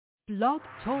Blog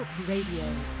Talk Radio.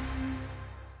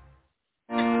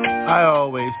 I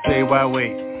always say, why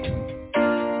wait?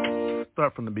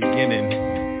 Start from the beginning.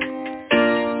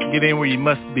 Get in where you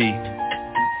must be.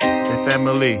 And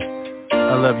family,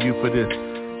 I love you for this.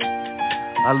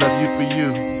 I love you for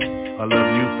you. I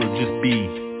love you for just be.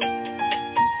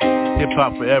 Hip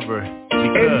hop forever.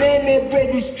 Because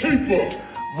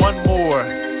one more,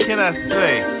 can I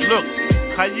say? Look,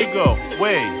 how you go?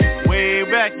 Way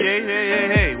back,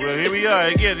 hey. Well, here we are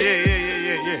again,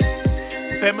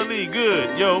 yeah. Family,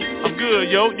 good, yo. I'm good,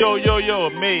 yo.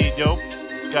 I'm made, yo.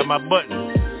 Got my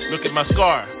button. Look at my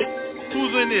scar.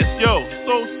 Who's in this, yo?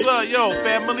 So, yo.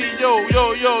 Family, yo.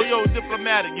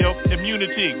 Diplomatic, yo.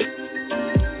 Immunity.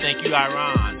 Thank you,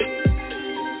 Iran.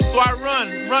 So I run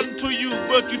to you,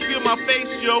 but you feel my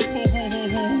face, yo.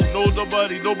 No,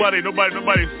 nobody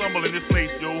stumble in this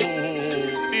place, yo.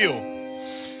 Feel.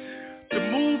 The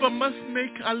move I must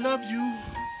make, I love you.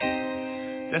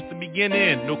 That's the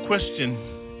beginning, no question.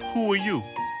 Who are you?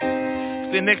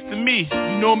 Stay next to me,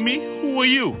 you know me, who are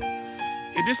you?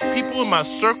 If this people in my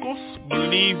circles,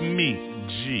 believe me,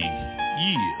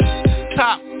 yeah.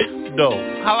 Top, though,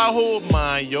 how I hold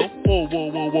mine, yo. Whoa.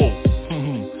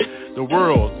 The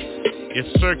world is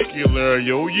circular,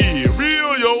 yo, yeah.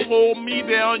 Real, yo, hold me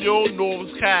down, yo.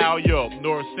 North Cal, yo.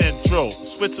 North Central,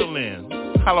 Switzerland.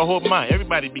 How I hold mine,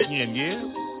 everybody begin, yeah?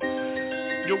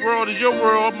 Your world is your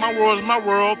world, my world is my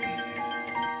world.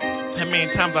 How many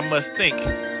times I must think,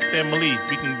 family,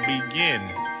 we can begin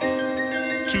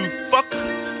to fuck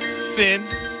sin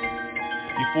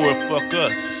before it fuck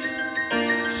us.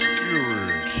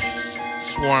 Scourge,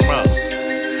 swarm up.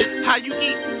 How you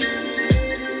eat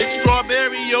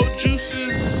strawberry, yo,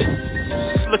 juices?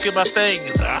 Look at my things.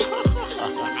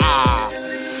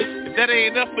 If that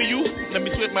ain't enough for you, let me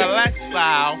switch my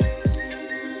lifestyle.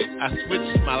 I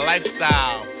switched my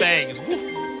lifestyle. Things.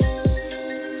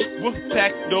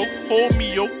 WolfPack, though. Hold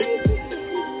me, yo.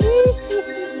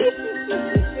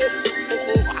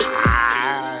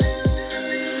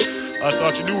 I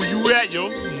thought you knew where you were at, yo.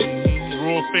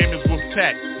 World famous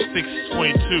WolfPack,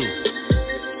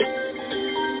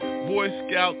 622. Boy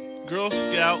Scout, Girl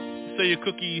Scout, say your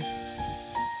cookies.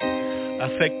 I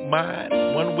take mine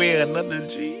one way or another,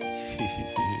 G.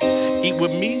 Eat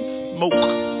with me, smoke,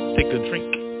 take a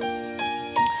drink.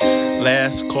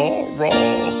 Last call, raw.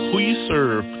 Who you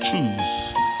serve? Choose.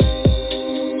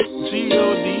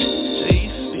 G-O-D-J-C.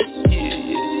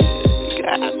 Yeah.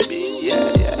 Got me.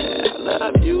 Yeah. I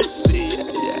love you. See.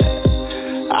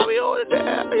 Yeah. I'll be on it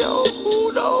down, yo. Who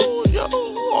knows, yo?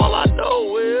 All I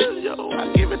know is, yo, I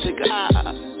give it to God.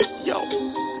 Yo.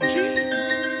 G-O-D-J-C.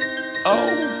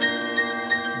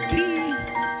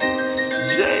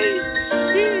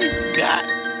 Got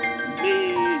me.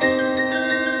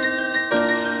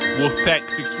 WolfPack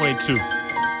 622.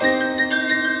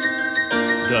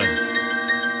 Done.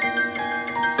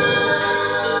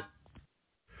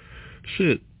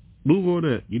 Shit. Move on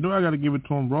that. You know I gotta give it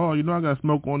to him raw. You know I got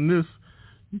smoke on this.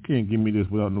 You can't give me this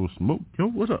without no smoke. Yo,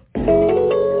 what's up?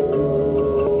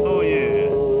 Oh yeah.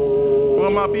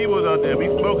 Well, my people's out there. We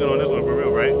smoking on this one for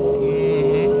real, right?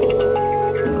 Mm-hmm.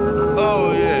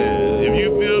 Oh yeah. If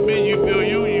you feel me, you feel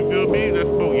you. You feel me. Let's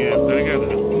smoke. Yeah,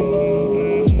 together.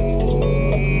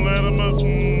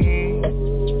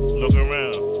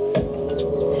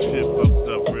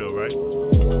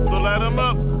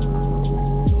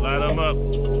 Light 'em up.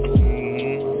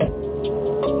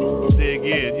 Dig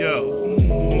in, yo.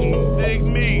 Dig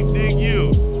me, dig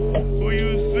you. Who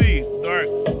you see? Dark.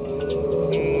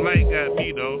 Light got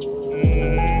me, though.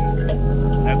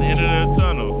 At the end of the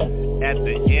tunnel. At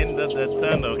the end of the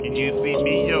tunnel. Can you see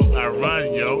me, yo? I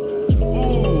run, yo.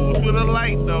 Ooh, to the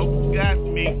light, though. Got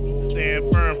me.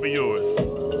 Stand firm for yours.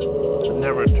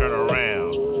 Never turn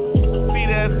around. See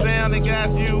that sound that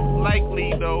got you?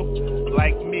 Likely, though.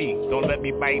 Like me, don't let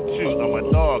me bite you. I'm a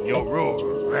dog, yo, roar.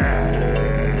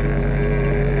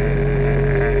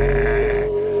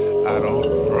 I don't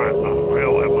run, I'm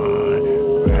real with mine.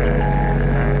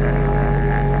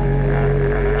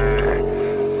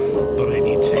 Don't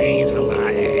any chains on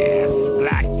my ass.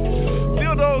 Black.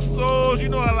 Feel those souls, you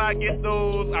know how I get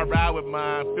those. I ride with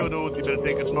mine. Feel those, you better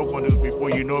take a smoke on this before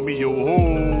you know me, yo.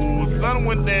 Ho. Sun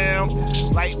went down,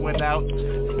 light went out.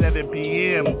 7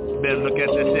 p.m. Better look at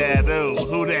the shadows.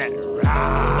 Who that?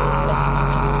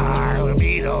 Rawr,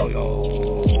 me though, yo.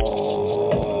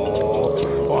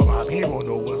 All my people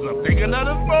know what's up. Take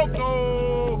another smoke,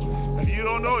 though. If you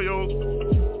don't know, yo.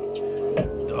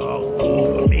 Dog,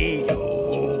 for me,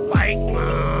 yo. Fight, man.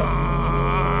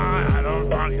 I don't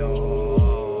want yo.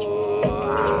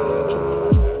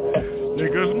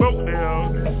 Niggas smoke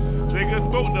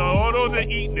now. All those that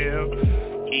eat now.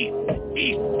 Eat.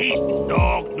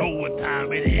 Dogs know what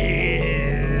time it is.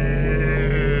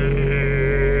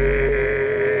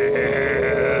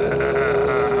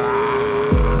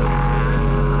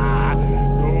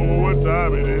 Know what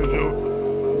time it is, yo.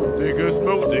 Take a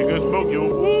smoke, yo.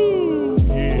 Woo!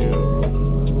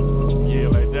 Yeah,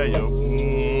 like that, yo.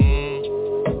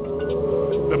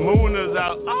 The moon is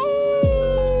out. Oh!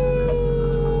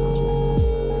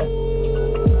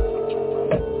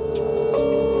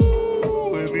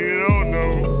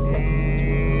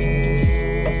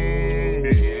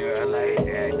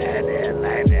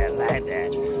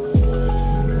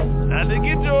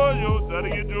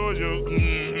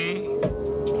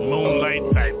 Moonlight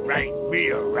type, right,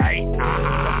 real, right?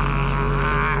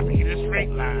 Need a straight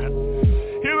line.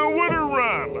 Hit a winter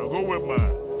rhyme, I'll go with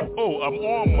mine. Oh, I'm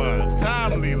on mine,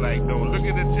 timely like though. Look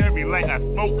at the cherry light, I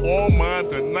smoke all mine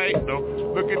tonight though.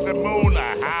 Look at the moon,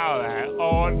 I howl at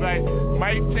all night.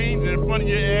 Might change in front of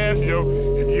your ass, yo.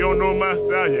 If you don't know my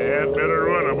style, your ass better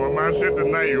run. I'm on my shit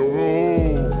tonight, yo.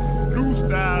 Whoa. New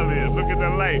style is, look at the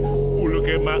light. Ooh, look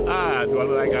at my eyes. Do I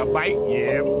look like a bite?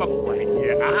 Yeah, fuck right,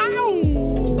 yeah. Ow!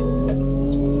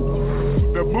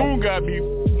 The moon got me,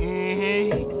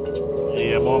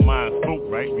 Yeah, I'm on mine, smoke,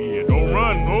 right? Yeah, don't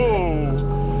run, no.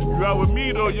 You out with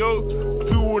me, though, yo.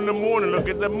 2 in the morning, look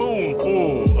at the moon.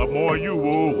 Oh, I'm on you,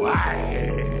 oh.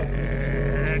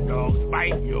 Dog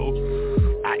spite, yo.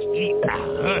 I eat, I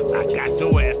hunt, I got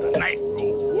your ass tonight, bro.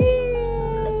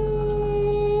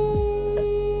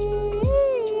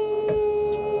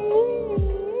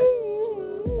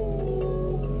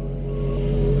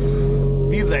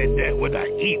 Be like that, what I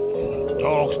eat.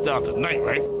 Dog style tonight,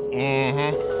 right?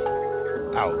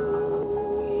 Out.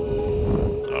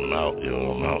 I'm out,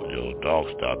 yo. Dog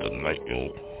style tonight, yo.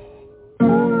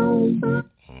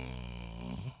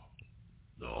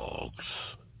 Dogs.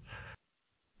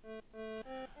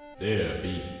 There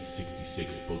be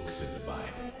 66 books in the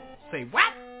Bible. Say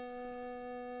what?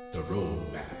 The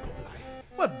roadmap of life.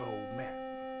 What roadmap?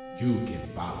 You can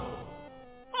follow.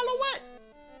 Follow what?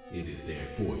 It is there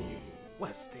for you.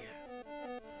 What's there?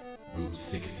 Route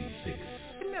 66.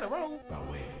 Isn't that a road? By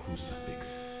way of crucifix.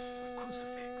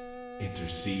 Crucifix.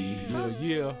 Intercede.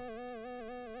 Yeah.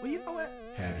 Well, you know what?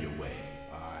 Have your way.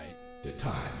 Alright. The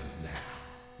time is now.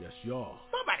 Yes, y'all.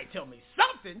 Somebody tell me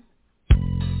something.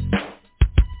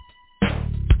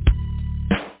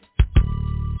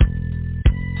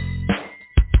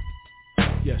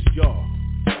 Yes, y'all.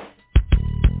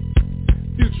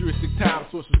 Futuristic time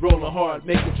sources rolling hard,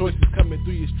 making choices coming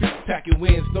through your streets, packing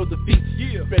wins, no defeats.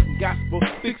 Yeah, spreading gospel,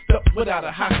 fixed up without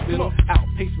a hospital.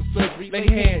 Outpacing surgery, lay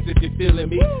hands if you're feeling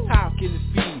me. How can this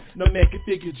be? No man can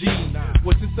figure G.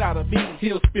 What's inside of me?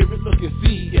 Heal spirit, look and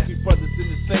see. If we brothers in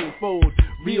the same fold,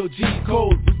 real G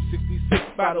code. Route 66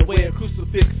 by the way of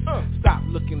crucifix. Stop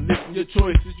looking, listen. Your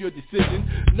choice is your decision.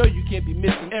 No, you can't be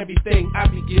missing everything I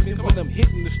be giving when I'm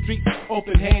hitting the streets.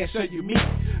 Open hands, show you me.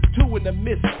 2 in the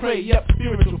midst, pray up,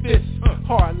 spiritual fists.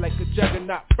 Hard like a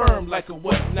juggernaut, firm like a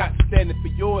whatnot. Standing for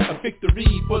yours, a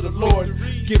victory for the Lord.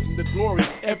 Give him the glory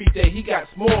every day. He got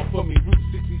more for me.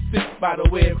 Route 66 by the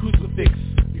way of crucifix.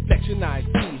 Reflection I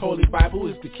see, Holy Bible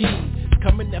is the key.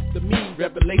 Coming after me,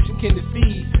 revelation can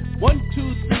deceive. 1,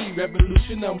 2, 3,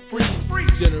 revolution, I'm free.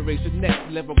 Generation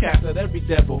next level, cast out every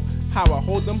devil. How I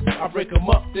hold them, I break them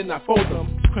up, then I fold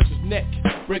them. Crush his neck,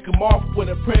 break him off with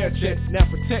a prayer check. Now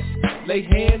protect, lay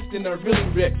hands, then I really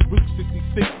wreck. Route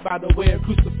 66 by the way of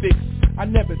crucifix. I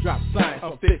never drop signs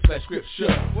on fix like scripture.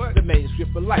 The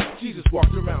manuscript of life, Jesus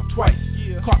walked around twice.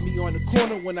 Caught me on the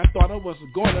corner when I thought I was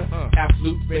a goner.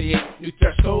 Absolute radiate, new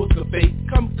thresholds of faith.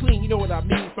 Come clean, you know what I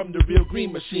mean, from the real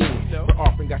green machine. For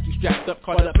offering got you strapped up,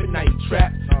 caught up and now you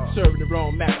trapped. Serving the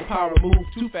wrong master, power move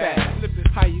too fast.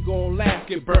 How you gon' laugh,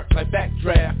 get burnt like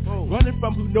backdraft. Running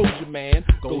from who knows you, man,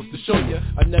 goes to show you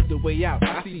another way out.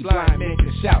 I see blind man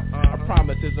can shout. A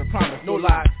promise is a promise, no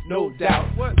lie, no doubt.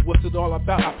 What's it all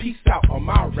about? I peace out on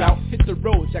my route. Hit the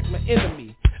road, jack my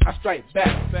enemy. I strike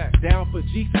back, down for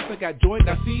Jesus. I got joy,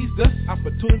 I seize this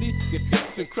opportunity. Get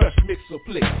fixed and crush, mix or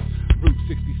flicks. Route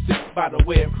 66 by the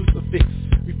way of crucifix.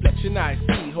 Reflection I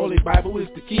see, Holy Bible is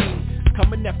the key.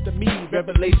 Coming after me,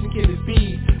 revelation can it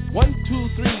be? 1,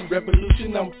 2, 3,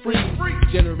 revolution, I'm free.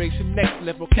 Generation next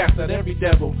level, cast out every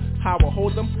devil. How I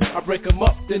hold them, I break them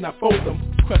up, then I fold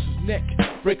them. Crush his neck,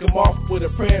 break him off with a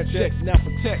prayer check. Now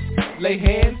protect, lay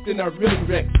hands, then I really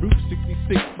wreck. Route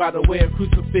 66 by the way of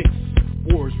crucifix.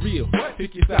 War is real,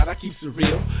 pick your side, I keep it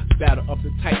real. Battle of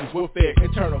the titans, warfare,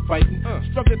 internal fighting.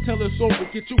 Struggle till it's over,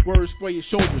 get your words for your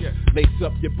shoulders. Lace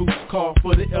up your boots, call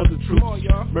for the elder troops.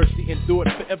 Mercy endured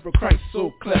forever, Christ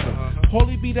so clever.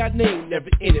 Holy be thy name, never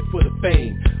in it for the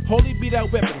fame. Holy be that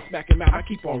weapon, smack him out, I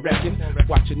keep on wrecking.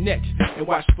 Watch your neck, and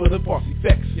watch for the false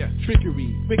effects.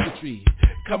 Trickery, bigotry,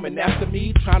 coming after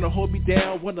me, trying to hold me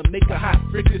down, wanna make a hot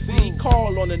fricassee.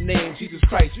 Call on the name, Jesus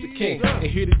Christ the King, and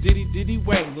hear the diddy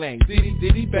wang lang,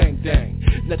 diddy bang dang.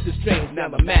 Nothing strange, now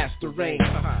the master reign.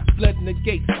 Flooding the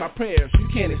gates, my prayers, you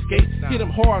can't escape. Hit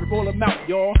them hard, roll them out,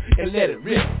 y'all, and let it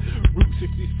rip. Route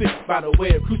 66 by the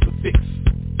way of crucifix.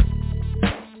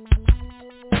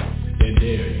 And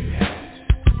there you have it.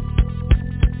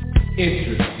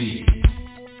 Intercede,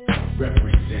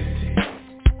 representing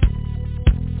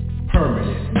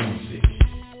permanent music.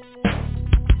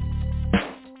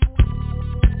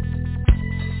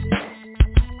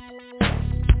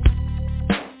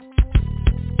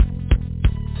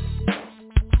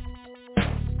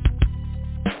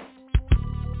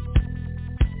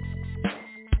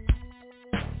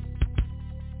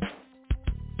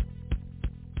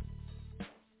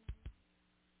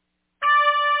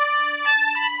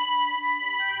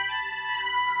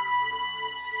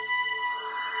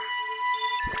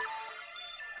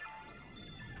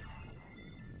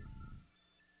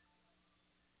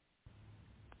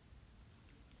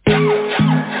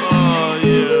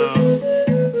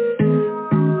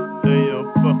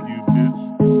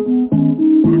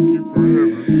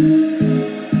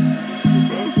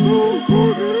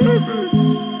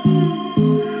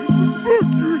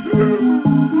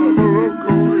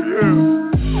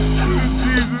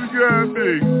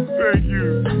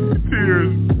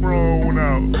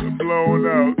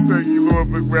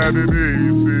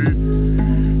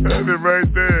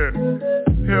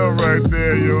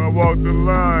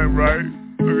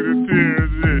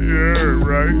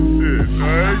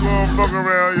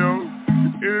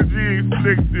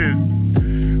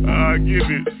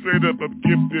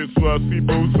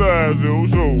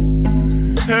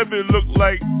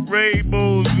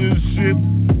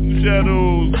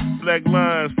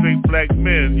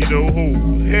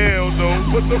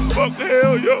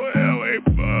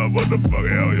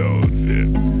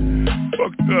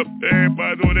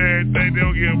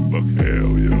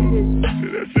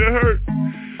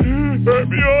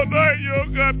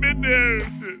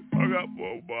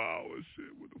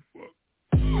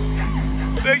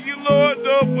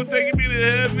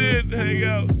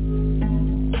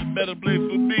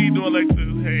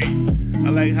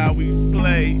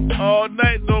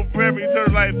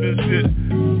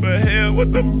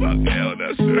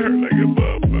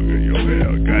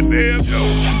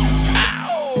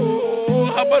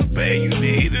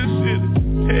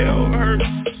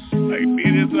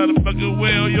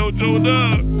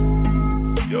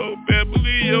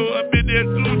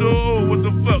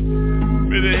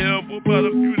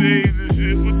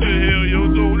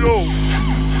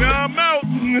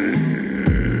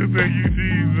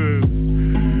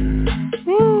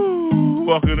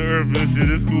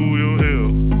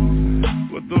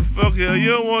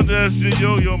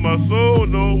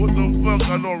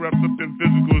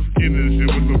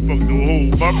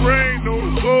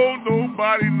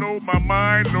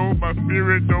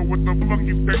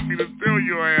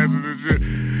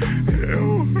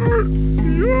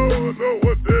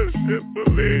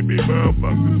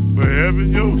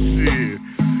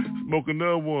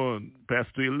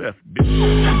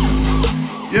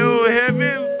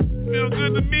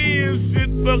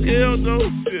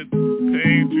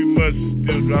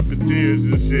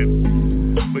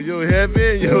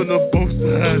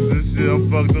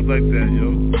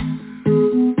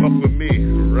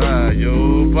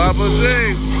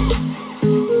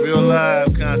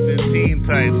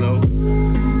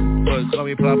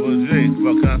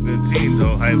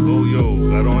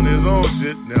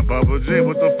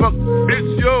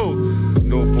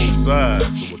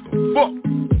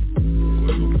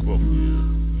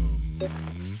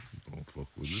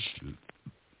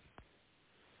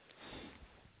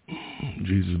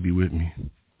 Jesus be with me.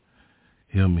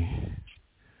 Heal me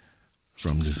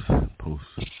from this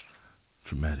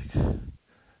post-traumatic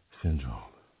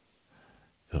syndrome.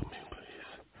 Help me, please.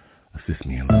 Assist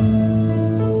me in life.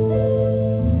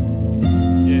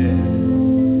 Yeah,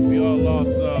 we all lost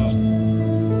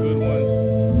good ones.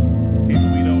 People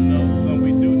we don't know, some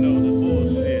we do know, the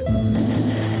bullshit.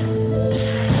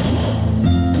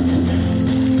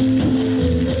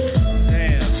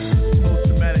 Damn,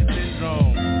 post-traumatic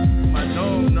syndrome. I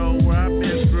don't know where I've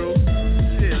been through.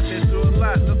 Shit, I've been through a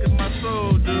lot. Look at my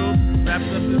soul, dude. Wrapped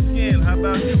up in skin. How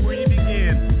about you? Where you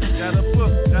begin? Got a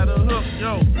book, got a hook,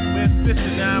 yo. Went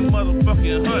fishing, now I'm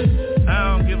motherfucking hunt. I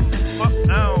don't give a fuck,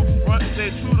 I don't front, stay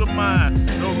true to mine.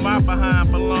 Know my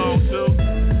behind belong to.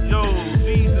 Yo,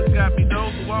 Jesus got me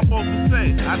though, so I'm supposed to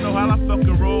say. I know how I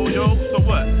fucking roll, yo. So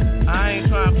what? I ain't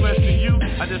trying to question you.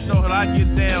 I just know how I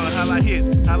get down and how I hit,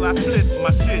 how I flip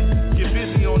my shit. Get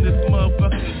busy on this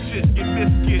motherfucking shit. Get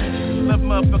biscuit. Love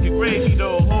motherfucking gravy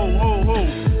though. Ho, ho, ho.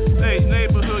 Hey,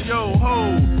 neighborhood, yo,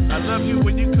 ho. I love you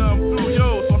when you come through,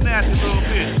 yo. So nasty little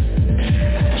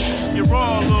bitch. You're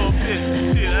raw little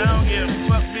bitch. Shit, I don't give a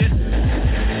fuck, bitch.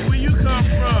 Where you come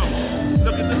from?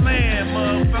 Look at the land,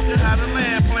 motherfucker. How the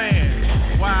land plan?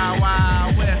 Wild,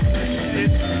 wild west and shit.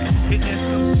 Hitting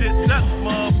some shit. Duck,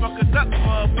 motherfucker. Duck,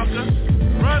 motherfucker.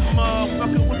 Run,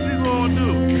 motherfucker. What you gonna do?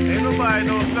 Ain't nobody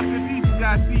no fucking people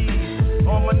got these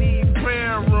on my knees.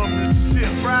 Prayer room and shit.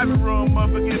 Private room,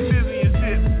 motherfucker. Get busy and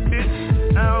shit, bitch.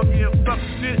 I don't give a fuck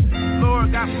shit.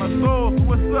 Lord got my soul. So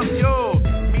what's up, yo?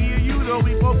 Me and you, though,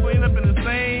 we both end up in the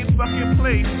same fucking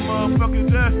place.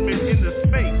 Motherfucking judgment in the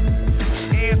space.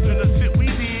 Answering the shit we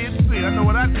did. See, I know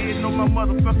what I did. Know my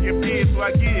motherfucking bid, so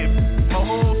I give my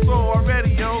whole soul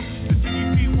already, yo. The shit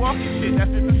you keep walking shit,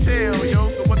 that's just a shell, yo.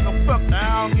 So what the fuck?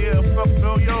 I don't give a fuck,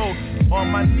 no, yo.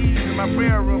 On my knees in my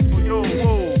prayer room, so yo,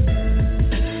 whoa.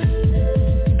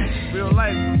 Real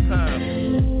life sometimes.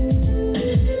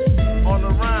 On the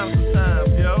rhyme sometimes,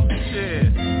 yo.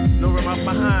 Shit. Know where my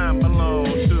behind belong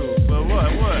to. But what?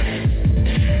 What?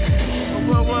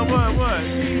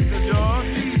 Jesus, y'all.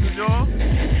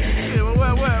 Yeah,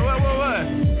 what?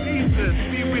 Jesus,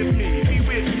 be with me.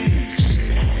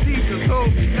 Jesus, hold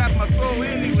me, got my soul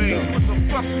anyway. What the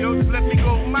fuck, yo? Just let me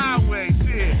go my way.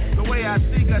 Shit. The way I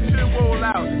think I should roll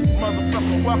out.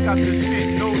 Motherfucker, walk out this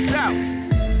shit, no doubt.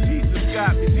 Jesus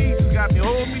got me,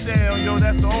 hold me down, yo,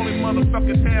 that's the only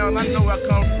motherfucking town I know I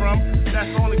come from. That's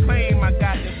the only claim I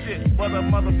got this shit. What a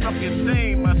motherfucking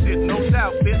shame, my shit, no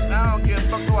doubt, bitch. I don't give a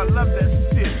fuck, though I love that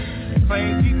shit.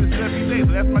 Claim Jesus every day,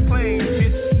 so that's my claim,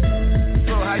 bitch.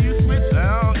 So how you switch? I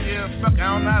don't give a fuck, I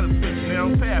don't know how to switch.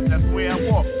 Narrow path, that's the way I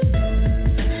walk.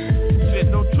 Shit,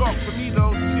 no talk for me,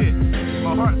 though, shit.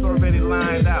 My heart's already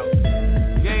lined out.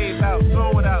 Gave out,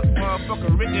 throw it out,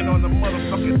 motherfucker written on the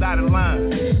motherfucking dotted line.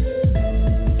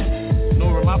 Know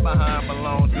where my behind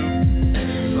belong to,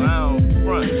 so I don't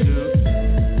front, dude.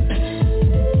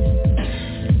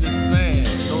 Just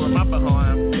saying, know where my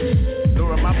behind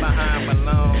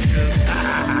belong to.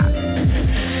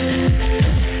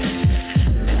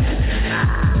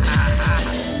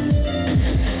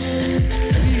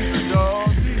 Jesus,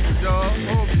 y'all,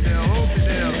 hold me down,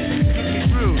 get me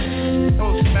through.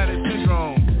 Post-traumatic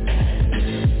syndrome.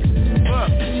 What?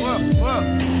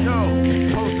 Yo,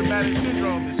 post-traumatic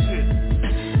syndrome and shit.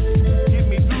 Get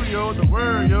me through, yo, the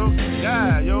word, yo.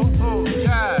 God, yo, oh,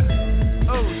 God.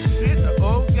 Oh, shit,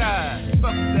 oh, God.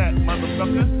 Fuck that,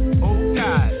 motherfucker. Oh,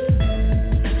 God.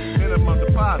 Minimum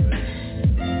deposit.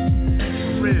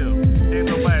 For real. Ain't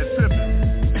nobody tripping.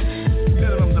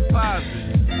 Minimum deposit.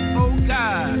 Oh,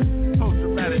 God.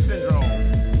 Post-traumatic syndrome.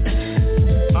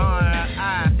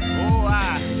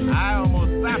 I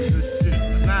almost stopped this shit.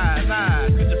 Nah,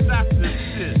 could you stop this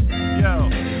shit? Yo,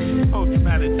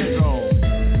 post-traumatic syndrome.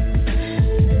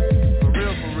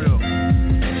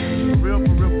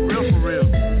 For real.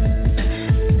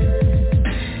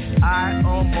 I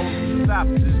almost stopped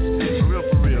this shit. For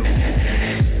real.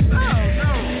 No.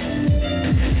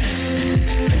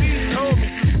 Please hold me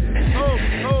through. Get me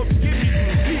through.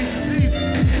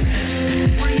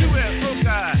 Jesus. Where you at? Oh,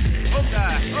 God. Jesus.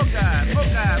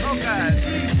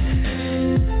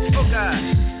 Oh, God.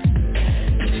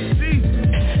 Jesus.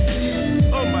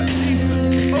 Oh, my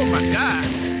Jesus. Oh, my God.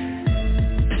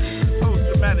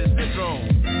 Post-traumatic syndrome.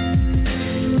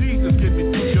 Jesus, get me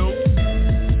through, yo.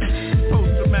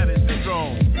 Post-traumatic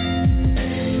syndrome.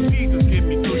 Jesus, get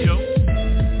me through, yo.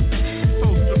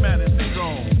 Post-traumatic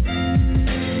syndrome.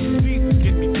 Jesus,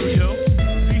 get me through, yo.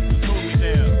 Jesus, hold me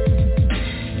down.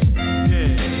 Yeah,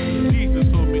 Jesus,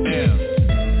 hold me down.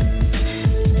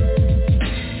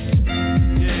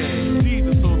 Yeah,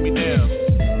 Jesus, hold me down.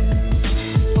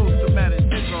 Post-traumatic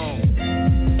syndrome.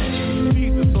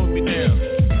 Jesus, hold me down.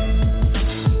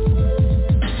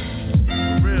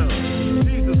 For real,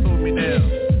 Jesus, hold me down.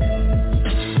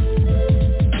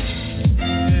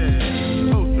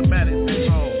 Yeah, post-traumatic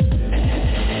syndrome.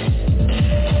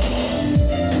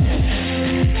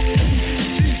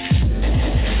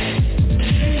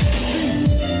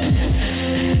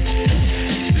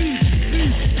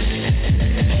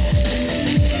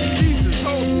 Jesus,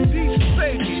 hold me. Jesus,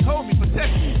 save me. Hold me,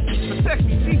 protect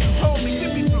me. Jesus, hold me.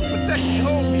 Get me through. Protect me,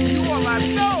 hold me. You all I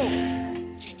know.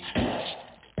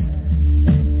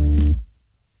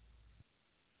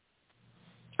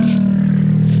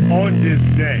 On this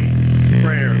day,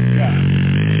 prayer God.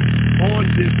 On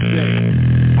this day,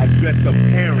 I dress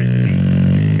apparently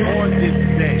On this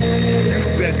day,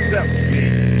 best up me.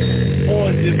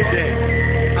 On this day,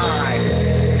 I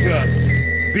just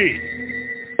did.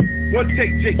 One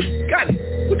take, Jake. Got it.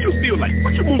 What you feel like?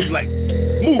 What you move like?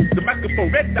 Move the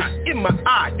microphone, red dot in my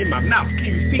eye, in my mouth. Can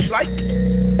you see light?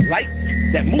 Light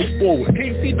that move forward. Can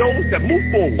you see those that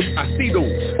move forward? I see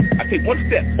those. I take one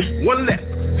step, one left.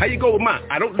 How you go with mine?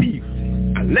 I don't leave.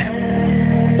 I left.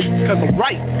 Cause I'm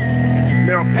right.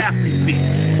 Now I'm past these feet.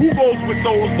 Who goes with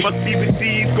those must be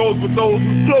received, goes with those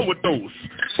who flow with those.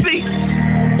 See?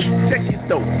 Check it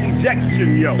though.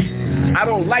 Ejection, yo. I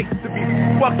don't like to be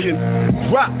fucking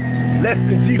dropped less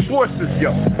than G-forces,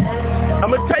 yo.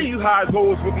 I'm gonna tell you how it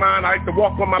goes with mine. I like to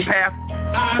walk on my path.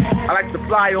 I like to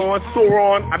fly on, soar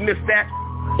on. I missed that.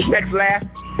 Next laugh.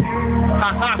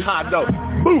 Ha ha ha though.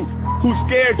 Boo. Who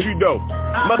scared you though?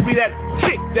 Must be that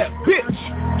chick, that bitch.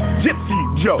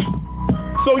 Gypsy Joe.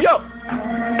 So yo,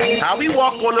 how we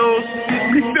walk on those,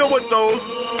 we feel with those.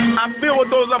 I feel with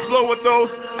those, I flow with those.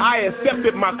 I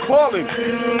accepted my calling.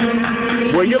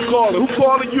 Where you calling? Who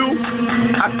calling you?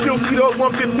 I still see those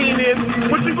 115 in.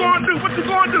 What you gonna do? What you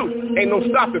gonna do? Ain't no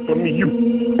stopping for me, you.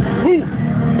 Who?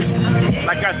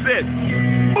 Like I said,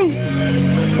 who?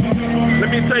 Let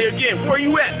me tell you again, where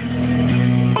you at?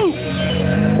 Who?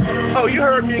 Oh, you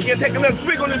heard me again. Take another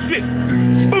swig on this shit.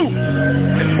 Boo!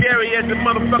 As scary as the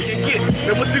motherfucking get.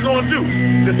 Then what you gonna do?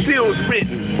 The seal's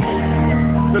written.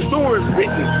 The door is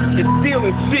written. It's still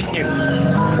and sitting.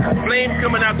 Flame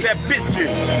coming out that picture.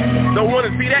 Don't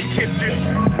wanna see that kitchen.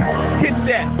 Hit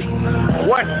that.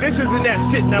 Wash dishes in that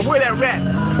shit. Now where that rat?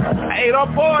 I ate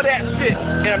up all that shit.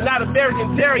 And I'm not a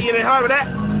vegetarian. And how of that?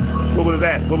 What was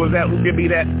that? What was that? Who give me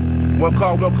that? One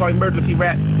call emergency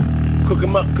rat. Cook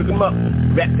 'em up,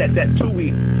 wrap that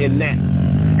tui in that.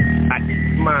 I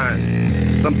eat mine.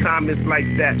 Sometimes it's like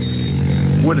that.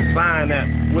 Where the sign at?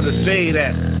 Where the shade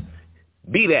at?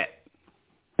 Be that.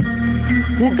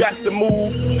 Who got to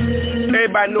move?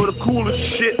 Everybody know the coolest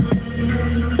shit.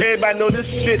 Everybody know this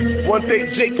shit. One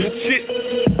take Jake and shit.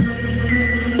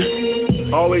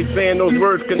 Always saying those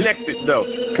words connected though.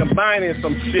 Combining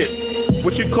some shit.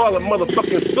 What you call a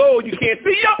motherfucking soul you can't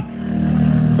see up.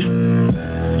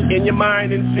 In your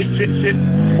mind and shit.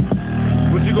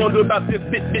 What you gonna do about this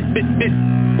bit?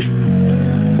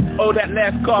 Oh, that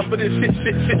last call for this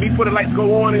shit before the lights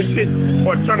go on and shit.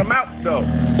 Or turn them out though.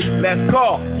 Last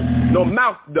call. No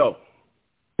mouth though.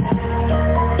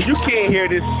 You can't hear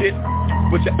this shit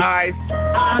with your eyes.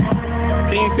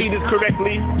 Can you see this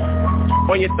correctly?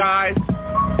 On your thighs?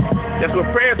 That's what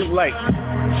prayers is like.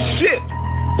 Shit.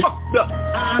 Fucked up.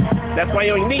 That's why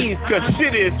you're on your knees, cause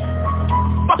shit is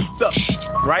fucked up,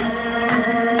 right?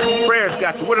 Prayers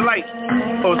got you. What a light.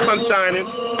 Oh, sun shining.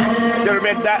 There's a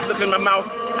red dot. Look in my mouth.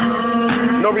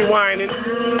 No rewinding.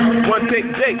 One take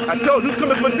Jake. I told you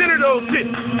coming for dinner those shit.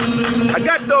 I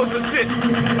got those and shit.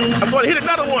 I'm going to hit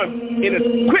another one. And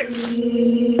it's quick.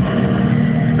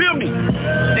 Feel me.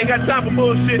 Ain't got time for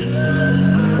bullshit.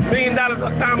 $1 million a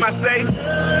time I say.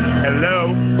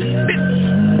 Hello. Bitch.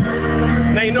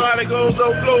 Now you know how it goes,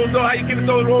 those flows, though, how you give it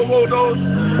those, roll, those.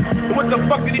 What the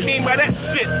fuck did he mean by that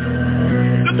shit?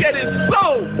 Look at his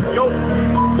soul, yo.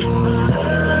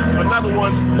 Another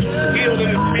one, healed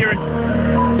in his spirit.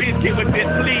 Please give it this,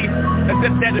 please.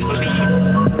 Accept that and believe.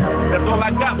 That's all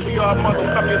I got for y'all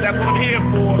motherfuckers. That's what I'm here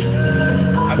for.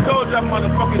 I told y'all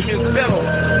motherfuckers been settled.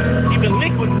 Even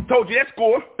Liquid told you that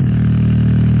score.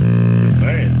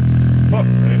 Man, fuck,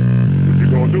 man. What you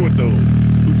gonna do with those?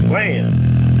 Who's playing?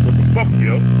 What the fuck,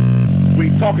 yo? What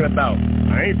you talking about?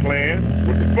 I ain't playing.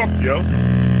 What the fuck, yo?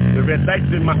 The red lights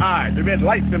in my eye. The red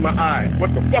lights in my eye.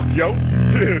 What the fuck, yo?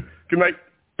 Good night.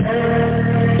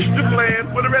 Just playing.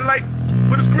 Where the red light?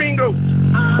 Where the screen go?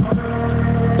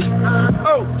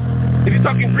 Oh, is he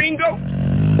talking green go?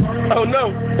 Oh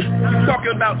no, he's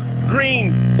talking about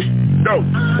green dope.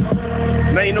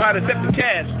 Now you know how to accept the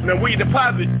cash. Now where you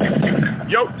deposit?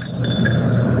 Yo.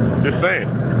 Just saying.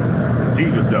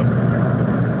 Jesus though.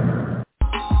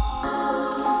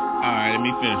 Alright, let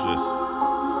me finish this.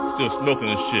 Still smoking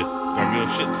and shit. Got real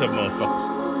shit to motherfuckers.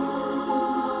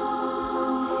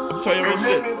 I'm telling you real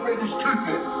shit.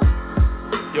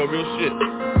 Yo, real shit.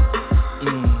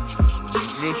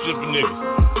 Real shit for niggas.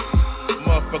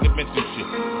 Motherfucking mental shit.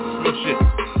 Real shit.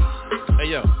 Hey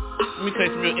yo, let me tell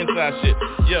you some real inside shit.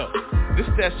 Yo, this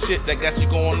is that shit that got you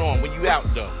going on when you out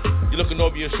though. You looking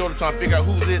over your shoulder trying to figure out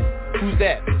who's it, who's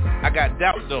that. I got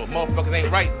doubt though, motherfuckers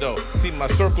ain't right though. See my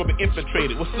circle been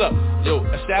infiltrated. What's up? Yo,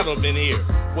 a shadow been here.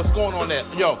 What's going on there?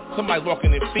 Yo, somebody's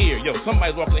walking in fear. Yo,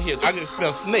 somebody's walking in here. I can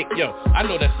smell snake. Yo, I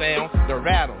know that sound, the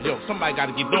rattle. Yo, somebody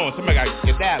gotta get going. Somebody gotta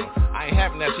get that. I ain't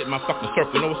having that shit in my fucking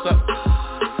circle. You know what's up?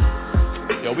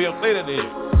 Yo, we don't play that in.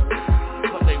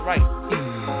 What they right.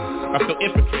 I feel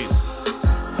infiltrated.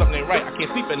 Something ain't right. I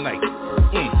can't sleep at night.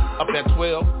 Up at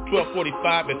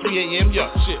 12:45 at 3 a.m.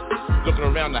 Yo, shit. Looking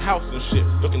around the house and shit.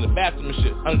 Looking in the bathroom and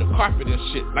shit. Under the carpet and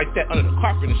shit. Like that, under the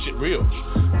carpet and shit, real.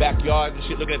 Backyard and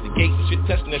shit. Looking at the gate and shit.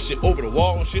 Testing that shit over the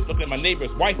wall and shit. Looking at my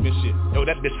neighbor's wife and shit. Yo,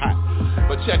 that bitch hot.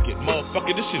 But check it,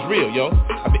 motherfucker, this shit's real, yo.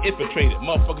 I've been infiltrated.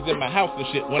 Motherfuckers in my house and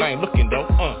shit when I ain't looking, though.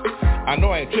 I know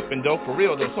I ain't tripping, though. For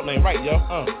real, though. Something ain't right, yo.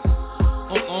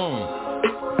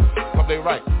 Something ain't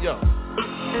right, yo.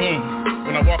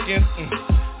 When I walk in,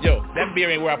 yo, that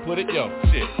beer ain't where I put it, yo,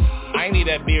 shit. I ain't need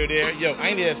that beer there, yo, I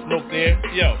ain't need that smoke there,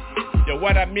 yo,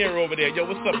 why that mirror over there, yo,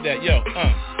 what's up that, yo,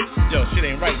 shit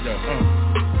ain't right,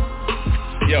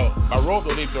 yo, my robe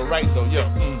don't leave to right, though, yo,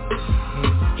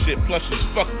 shit plush as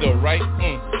fuck, though, right,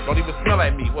 don't even smell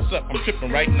like me, what's up, I'm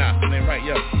tripping right now, something ain't right,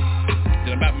 yo.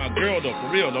 Then about my girl though,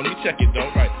 for real though, let me check it though,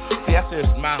 right. See, I see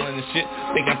her smiling and shit,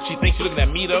 she thinks she's looking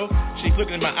at me though, she's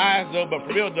looking in my eyes though, but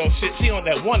for real though, shit, she on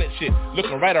that wanted shit,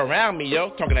 looking right around me, yo,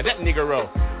 talking to that nigga roll.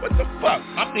 What the fuck?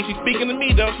 I think she's speaking to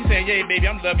me though, she's saying, yeah baby,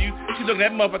 I love you, she's looking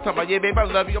at that motherfucker talking about, yeah baby, I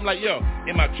love you, I'm like, yo,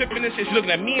 am I tripping and shit, she's looking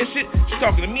at me and shit, she's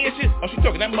talking to me and shit, or she's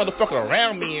talking to that motherfucker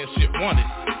around me and shit, wanted.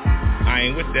 I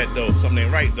ain't with that though, something ain't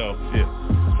right though, shit.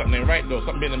 Something ain't right though,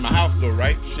 something been in my house though,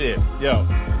 right? Shit, yo,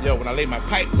 when I lay my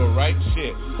pipe though, right?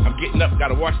 Shit, I'm getting up,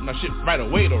 gotta wash my shit right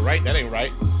away though, right? That ain't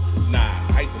right.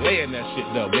 Nah, I used to lay in that shit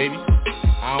though, baby.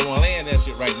 I don't wanna lay in that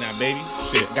shit right now, baby.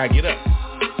 Shit, gotta get up.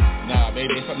 Nah,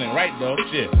 baby, ain't something ain't right though,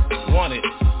 shit. Want it,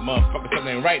 motherfucker,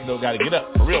 something ain't right though, gotta get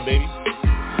up, for real, baby.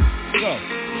 So,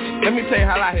 let me tell you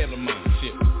how I handle mine,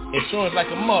 shit. Insurance like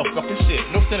a motherfucker, shit,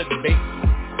 no Senate debate.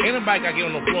 Ain't nobody gotta get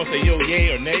on the floor and say, yo, yay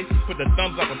or nay. Put the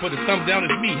thumbs up and put the thumbs down,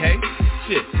 it's me, hey?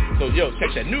 Shit. So, yo,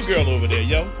 check that new girl over there,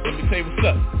 yo. Let me tell you what's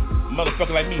up.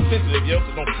 Motherfucker like me sensitive, yo,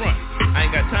 so don't front. I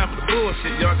ain't got time for the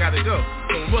bullshit, y'all gotta go.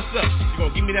 So, what's up? You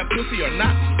gonna give me that pussy or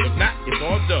not? If not, it's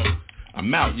all done.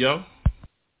 I'm out, yo.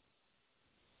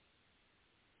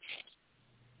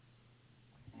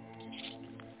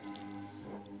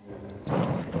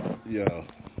 Yo,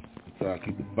 try to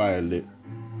keep the fire lit.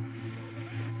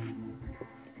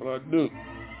 What I do?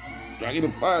 Try to get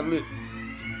the fire lit.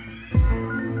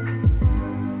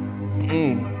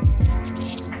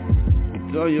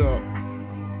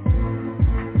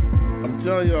 I'm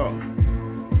telling y'all.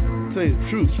 Tell you the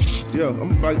truth. Yo,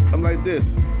 I'm like this.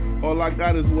 All I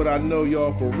got is what I know,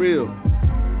 y'all, for real.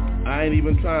 I ain't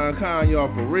even trying to con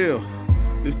y'all for real.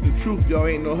 It's the truth, y'all.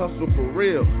 Ain't no hustle for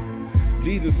real.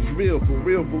 Jesus is real, for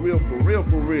real, for real, for real,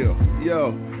 for real.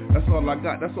 Yo, that's all I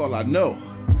got. That's all I know.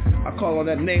 I call on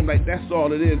that name like that's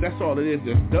all it is. That's all it is.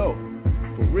 Just dough.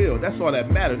 For real. That's all that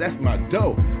matters. That's my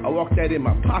dough. I walk that in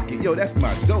my pocket. Yo, that's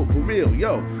my dough. For real.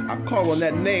 Yo, I call on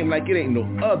that name like it ain't no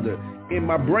other. In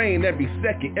my brain every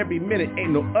second, every minute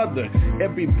ain't no other.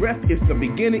 Every breath is the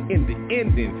beginning and the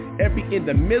ending. Every in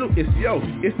the middle is yo.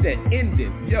 It's that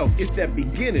ending. Yo, it's that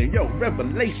beginning. Yo,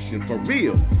 revelation. For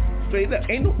real. Straight up.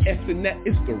 Ain't no S in that.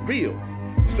 It's the real.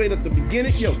 Straight up the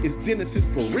beginning. Yo, it's Genesis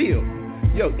for real.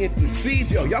 Yo, intercede,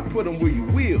 yo, y'all put them where you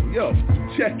will. Yo,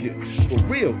 check it. For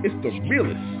real, it's the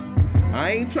realest.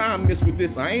 I ain't trying to mess with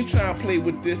this. I ain't trying to play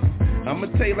with this. I'ma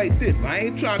tell you like this. I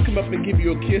ain't trying to come up and give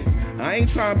you a kiss. I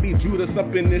ain't trying to be Judas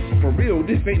up in this. For real,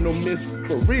 this ain't no miss.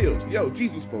 For real. Yo,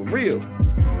 Jesus, for real.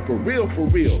 For real, for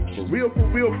real. For real, for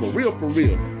real, for real, for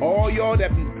real. All y'all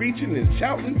that be preaching and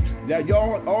shouting, that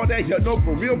y'all, all that, y'all know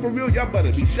for real, y'all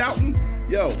better be shouting.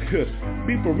 Yo,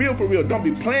 be for real, don't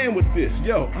be playing with this.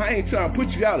 Yo, I ain't trying to put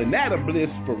you out in that bliss.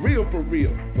 For real, for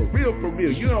real, for real, for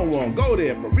real. You don't want to go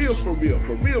there. For real, for real,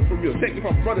 for real, for real. Take it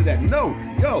from a brother that know.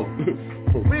 Yo,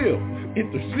 for real,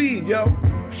 intercede, yo.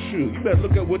 Shoot, you better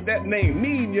look at what that name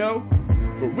mean, yo.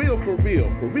 For real, for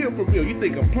real, for real, for real. You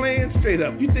think I'm playing? Straight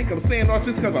up. You think I'm saying all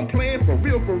this because I'm playing? For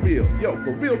real, for real. Yo,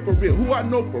 for real, for real. Who I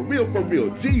know for real,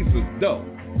 Jesus, though.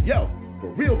 Yo, for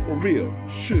real,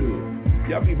 shoot.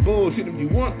 Y'all be bullshitting if you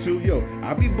want to, yo.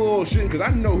 I be bullshitting because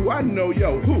I know who I know,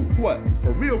 yo. Who? What?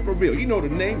 For real. You know the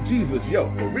name Jesus,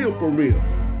 yo. For real.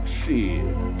 Shit.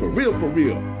 For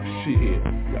real. Shit.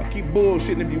 Y'all keep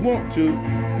bullshitting if you want to.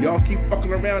 Y'all keep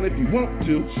fucking around if you want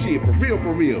to. Shit. For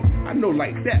real. I know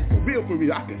like that. For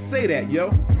real. I can say that,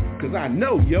 yo. Because I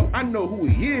know, yo. I know who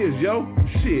he is, yo.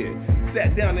 Shit.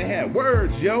 Sat down and had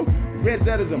words, yo. Red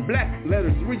letters and black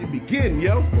letters, where you begin,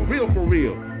 yo. For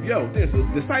real. Yo, there's a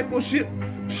discipleship.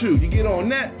 Shoot, you get on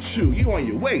that. Shoot, you on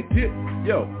your way, tip.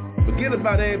 Yo, forget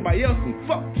about everybody else and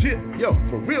fuck shit. Yo,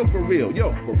 for real.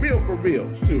 Yo, for real.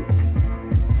 Shoot.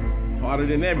 Harder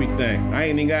than everything. I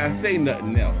ain't even gotta say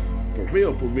nothing else. For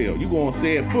real. You gonna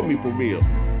say it for me for real.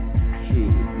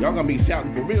 Shoot, y'all gonna be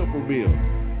shouting for real.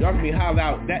 Y'all gonna be hollering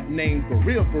out that name for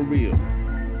real.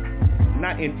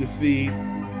 not intercede,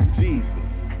 Jesus.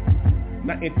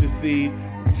 Not intercede,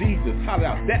 Jesus. Holler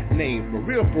out that name for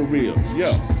real,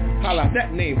 yo. Holler out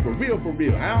that name for real.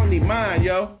 I don't need mine,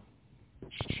 yo.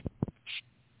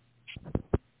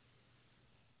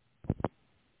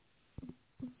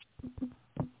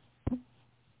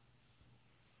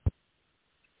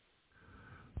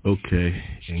 Okay,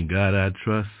 in God I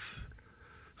trust,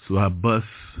 so I bust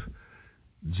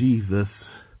Jesus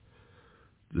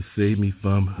to save me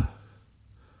from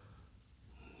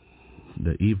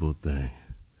the evil thing.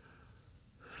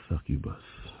 Succubus.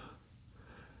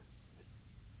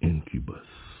 Incubus.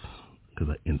 Because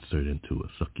I insert into a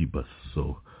succubus.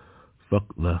 So, fuck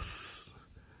lust.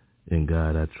 In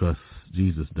God I trust.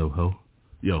 Jesus, though, ho.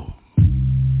 Yo. For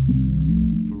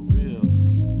real.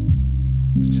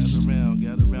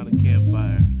 Gather around the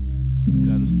campfire.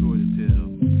 Got a story to tell.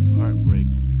 Heartbroken.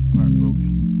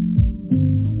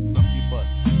 Succubus.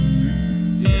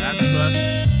 Yeah, I trust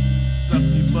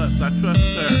Succubus. I trust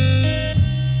her.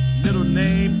 Middle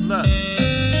name, Lust.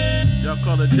 Y'all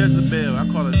call her Jezebel. I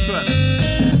call her Trust.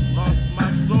 Lost my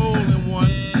soul in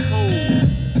one hole.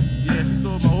 Yeah, she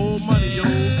stole my whole money, yo.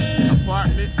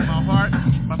 Apartment, my heart,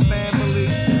 my family.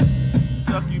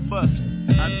 Succubus.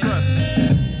 I trust.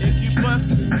 Incubus.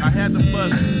 I had to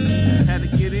bust. Had to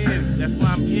get in. That's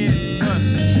why I'm in. Bust.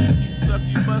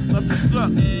 Succubus up to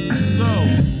suck. So,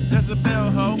 Jezebel,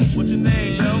 ho. What's your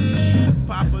name, yo?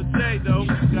 Papa J, though.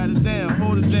 Got it down.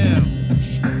 Hold it down.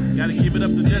 Gotta give it up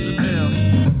to Jezebel.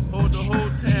 Hold the whole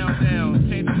town down.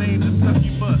 Change the name to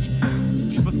Succubus.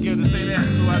 People scared to say that,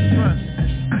 so I trust.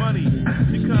 Money,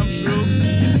 she comes through.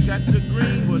 If you got the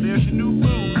green, well, there's your new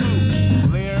boo.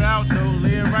 Lay her out, though.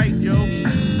 Lay her right, yo.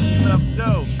 She loves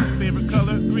dough. Favorite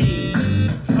color, green.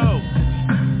 Oh,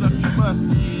 Succubus.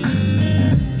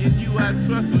 In you I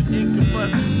trust with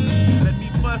Incubus. Let me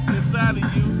bust inside of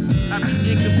you. I be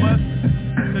Incubus.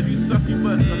 Cause you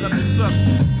succubus. I love to suck.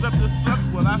 You love to suck?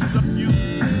 Well, I suck you.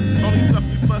 Only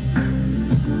succubus.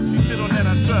 She sit on that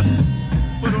I trust.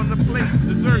 Put on the plate.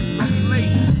 Dessert. Don't be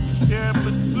late. Hair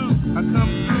pursuit. I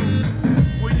come through.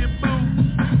 Where you boo?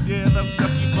 Yeah, I love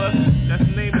succubus. That's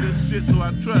the name of this shit, so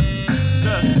I trust.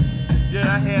 Dust.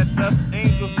 Yeah, I had dust.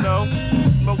 Angels know.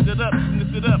 Smoked it up.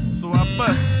 Sniffed it up. So I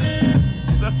bust.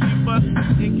 Succubus.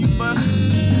 Incubus.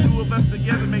 Two of us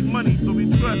together make money, so we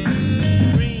trust.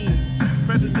 Green.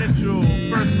 Presidential,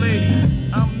 first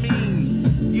lady, I'm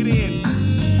mean, get in.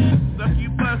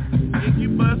 Succubus,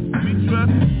 incubus, we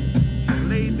trust.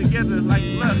 Laid together like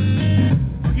lust.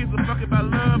 Who gives a fuck about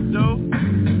love, though?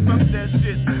 Fuck that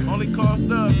shit, only cause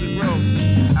love to grow.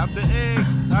 Out the egg,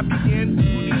 I begin.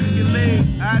 Who needs to get laid?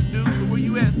 I do, so where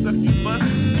you at, succubus?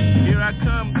 Here I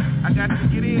come, I got to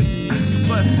get in,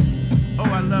 incubus.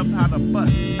 Oh, I love how to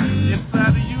bust.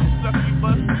 Inside of you,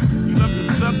 succubus, you love to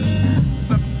suck.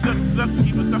 Suck,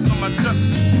 keep it stuck on my truck.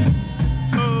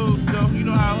 Oh, so you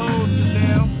know how hoes get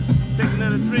down. Take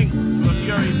another drink, well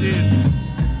she already did.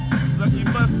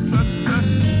 Succubus, trust.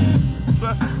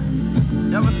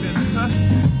 Elephant, tusk.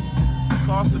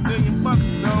 Cost $1 million,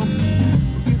 though.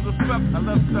 Who gives a fuck? I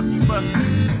love succubus.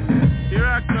 Here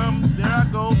I come, there I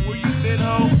go. Where you been,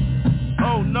 ho?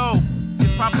 Oh no,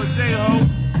 it's Papa J, ho.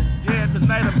 Yeah,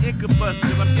 tonight I'm incubus,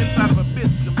 cause I'm inside of a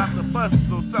bitch, I'm about to bust,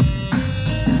 so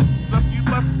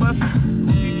Bust,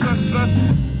 she trust.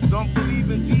 Don't believe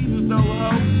in Jesus, though,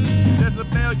 ho.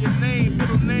 Jezebel, your name,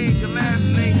 middle name, your last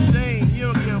name, Shane.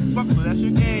 You don't give a fuck, so that's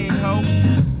your game, ho.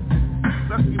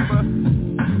 Succubus,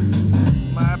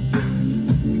 my bitch,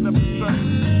 you love to trust.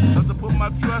 Love to put my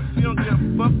trust, you don't give a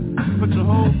fuck. Put your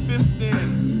whole fist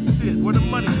in. Shit, where the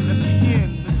money? Let's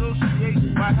begin.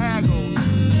 Negotiate by haggle.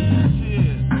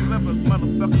 Shit, love a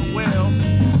motherfucker well.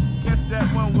 Catch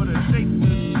that one with a shake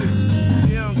this shit.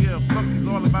 Yeah, fuck is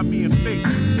all about being fake,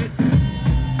 bitch.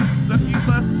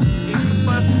 Succubus,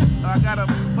 incubus, I gotta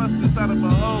bust inside of a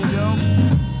hole, yo.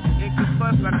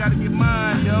 Incubus, I gotta get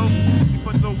mine, yo. You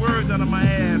put some words out of my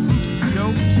ass,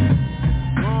 yo.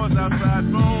 Doors outside,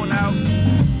 thrown out.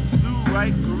 Do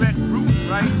right, correct, root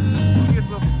right. Who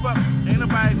gives a fuck? Ain't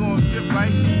nobody gonna get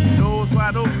right. Doors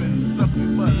wide open,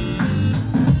 succubus.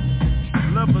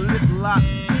 Love a little lot.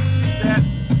 That.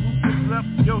 Up.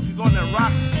 Yo, she's on that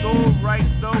rock, so right,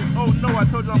 so, oh no, I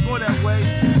told you I'm going that way,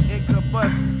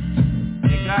 incubus,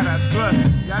 in God I trust,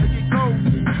 gotta get going,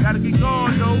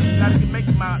 though, gotta make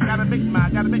my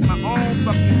own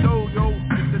fucking dough, yo,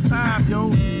 it's the time,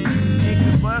 yo,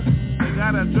 incubus, in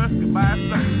God I trust, goodbye,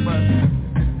 succubus,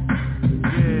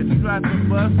 yeah, she drives the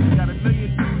bus, got 1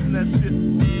 million dudes in that shit,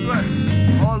 trust,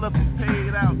 all of them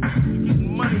paid out, she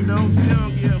getting money, though, she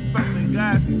don't give a fucking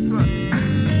God she trust.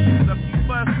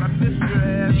 I miss your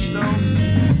ass, though.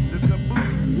 The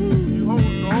caboose, woo, you hold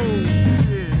the whole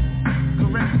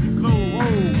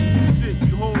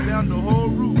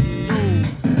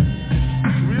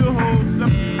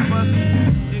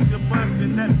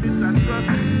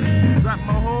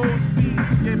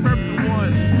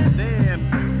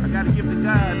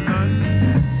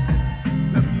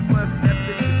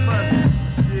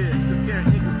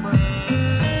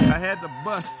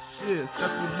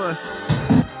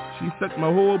rush. She sucked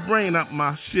my whole brain out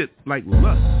my shit like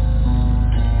lust.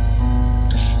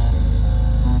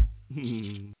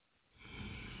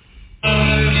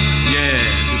 Yeah,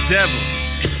 the devil.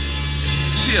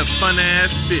 She a fun ass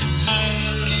bitch.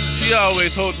 She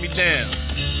always holds me down.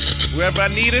 Wherever I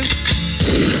need her,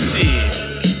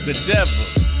 yeah, the devil,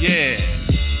 yeah.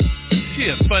 She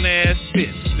a fun ass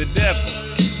bitch, the devil,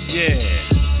 yeah.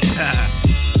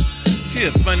 She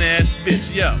a fun ass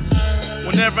bitch, yo.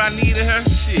 Whenever I needed her,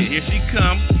 shit, here she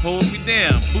come, hold me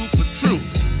down, boo for true,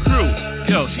 crew,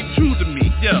 yo, she true to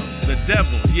me, yo, the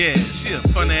devil, yeah, she a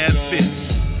fun ass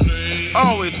bitch.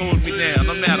 Always hold me down,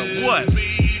 no matter what.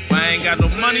 If I ain't got no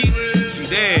money, she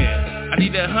there. I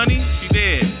need that honey, she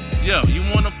there. Yo, you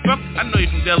wanna fuck? I know you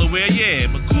from Delaware, yeah,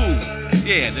 but cool.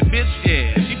 Yeah, the bitch,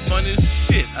 yeah, she fun as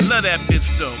shit. I love that bitch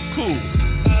though, cool.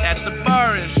 At the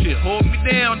bar and shit, hold me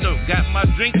down though. Got my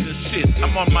drinks and shit,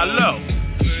 I'm on my low.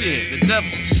 Shit, the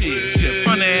devil, shit, she a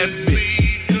fun ass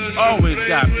bitch. Always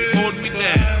got me, hold me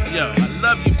down. Yo, I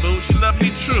love you, boo, she love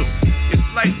me true.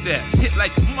 It's like that, hit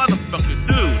like a motherfucker,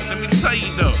 dude. Let me tell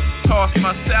you though, toss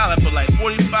my salad for like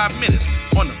 45 minutes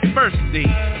on the first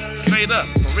date. Straight up,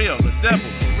 for real, the devil,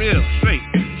 for real, straight.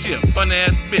 She a fun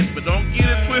ass bitch, but don't get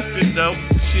it twisted though.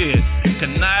 Shit,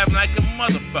 connive like a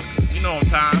motherfucker. You know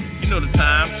time, you know the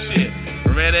time. Shit,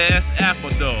 red ass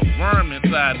apple though, worm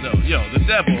inside though. Yo, the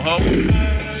devil, ho.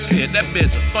 Shit, that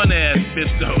bitch a fun ass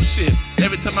bitch though. Shit,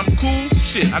 every time I'm cool,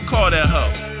 shit, I call that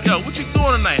hoe. Yo, what you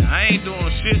doing tonight? I ain't doing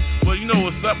shit. Well, you know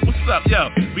what's up, Yo,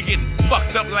 we getting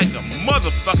fucked up like a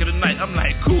motherfucker tonight. I'm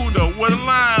like, cool though, what a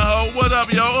line, ho. What up,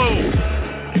 yo? Oh.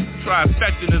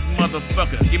 Trifecting this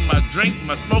motherfucker. Get my drink,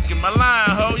 my smoke, and my line,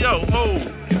 ho. Yo, ho.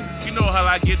 You know how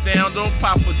I get down, though.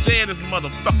 Papa J this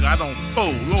motherfucker. I don't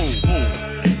fold, whoa, whoa.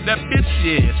 That bitch,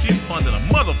 yeah, she fun than a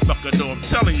motherfucker, though. I'm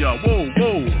telling y'all, whoa,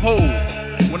 whoa, ho.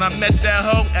 When I met that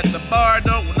hoe at the bar,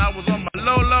 though, when I was on my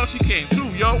low, she came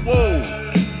through, yo, whoa.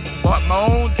 Bought my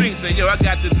own drink, said, yo, I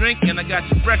got the drink and I got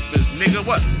your breakfast, nigga,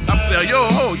 what? I'm saying, yo,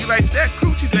 ho, you like that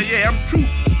crew? She said, yeah, I'm true.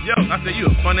 Yo, I said, you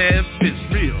a fun ass bitch,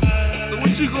 real. So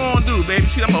what you gonna do, baby?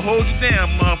 Shit, I'm gonna hold you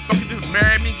down, motherfucker. Just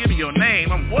marry me, give me your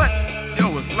name. I'm what?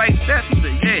 Yo, it's like that? She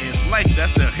said, yeah, it's like that.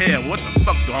 I said, hell, what the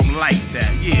fuck do I'm like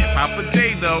that? Yeah, Papa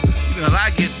J, though, you know how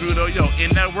I get through, though, yo,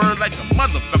 in that word like a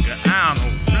motherfucker, I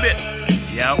don't flip.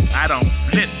 Yo, I don't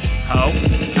flip, ho.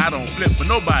 I don't flip for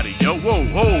nobody, yo, whoa,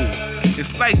 whoa.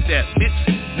 It's like that, bitch.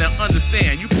 Now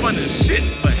understand, you fun as shit,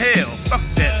 but hell, fuck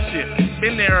that shit.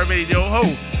 Been there already, yo, ho.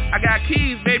 I got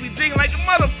keys, baby, ding like a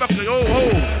motherfucker, yo, ho.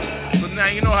 So now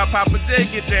you know how Papa J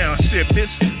get down, shit,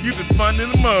 bitch. You been fun in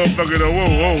the motherfucker, though, whoa,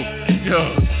 whoa.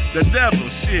 Yo, the devil,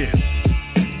 shit.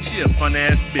 She a fun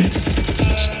ass bitch.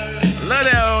 I love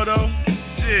that hoe, though.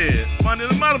 Shit, fun in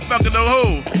the motherfucker, though,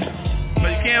 ho. But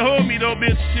you can't hold me, though,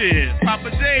 bitch, shit. Papa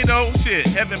J, though, shit.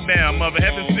 Heaven bound, mother,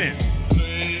 heaven sent.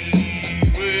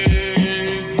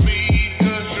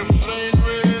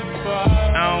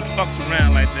 I don't fuck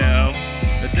around like that, ho.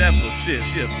 The devil, shit,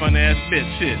 she a fun ass bitch,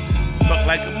 shit. Fuck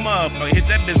like a motherfucker, hit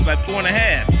that bitch like 4.5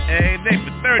 every day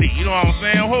for 30, you know what I'm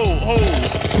saying? Ho, ho.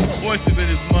 Voices in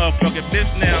this motherfucking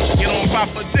bitch now. Get on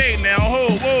Papa J now,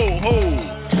 ho, ho, ho.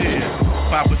 Shit,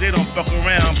 Papa J don't fuck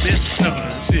around, bitch.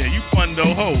 Shit, you fun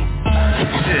though, ho.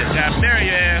 Shit, got marry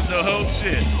your ass though, ho,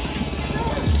 shit.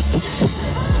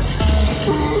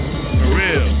 For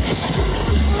real.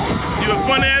 You a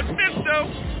fun ass bitch though.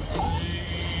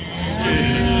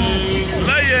 Yeah.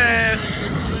 Love your ass.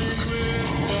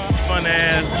 Fun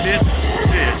ass bitch.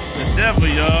 Shit. The devil,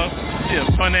 y'all. She a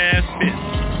fun ass bitch.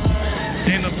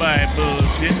 Ain't nobody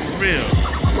bullshit. For real.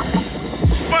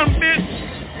 Fun bitch.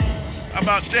 How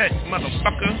about that,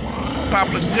 motherfucker?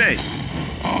 Papa J.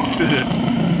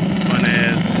 Fun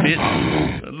ass bitch.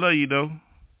 I love you though.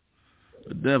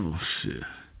 The devil, shit.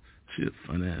 She a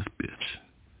fun ass bitch.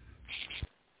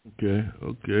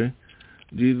 Okay.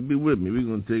 Jesus be with me. We're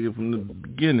going to take it from the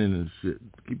beginning and shit.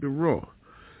 Keep it raw.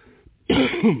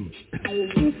 Straight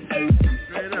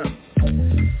up.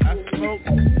 I smoke. I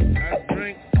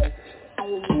drink.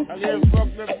 I get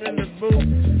fucked up in the booth.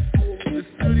 The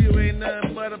studio ain't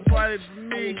nothing but a party for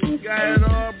me. Got it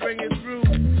all, bring it through.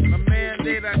 My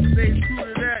mandate, I stay true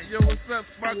to that. Yo, what's up?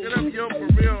 Spark it up, yo, for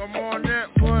real. I'm on that.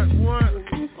 What?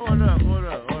 Hold up.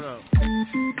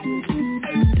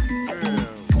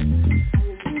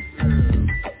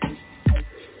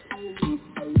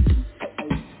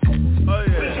 Oh,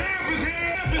 yeah.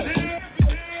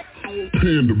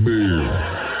 Panda Bear.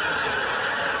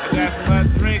 I got my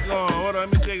drink on. Hold on,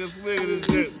 let me take a swig of this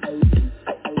shit.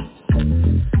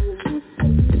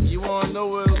 You wanna know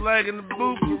what it's like in the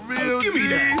booth for real? Give me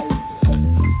that.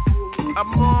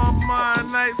 I'm on my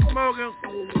night smoking.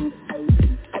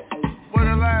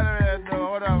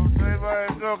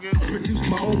 everybody talking. Produce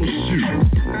my own shit.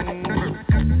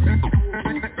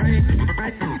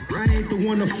 I ain't the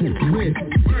one to fuck with.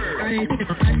 I ain't the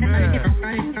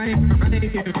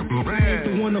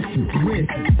one to fuck with.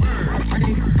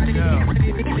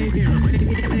 I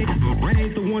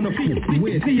ain't the one to fuck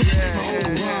with.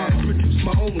 Produce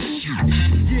my own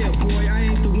shit. Yeah, boy, I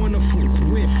ain't the one to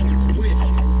fuck with.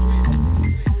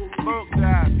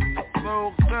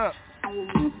 Smoked up.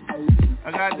 I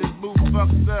got this boot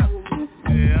fucked up.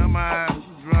 Yeah, I'm high,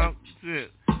 drunk,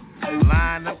 shit.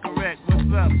 Line up correct. What's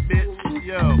up, bitch?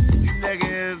 Yo, you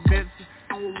nigga ass bitch.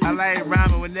 I like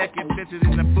rhyming with naked bitches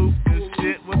in the booth and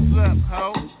shit. What's up,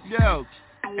 ho? Yo,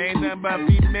 ain't nothing but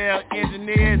female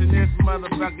engineers in this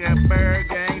motherfucking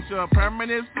ByrdGang. So a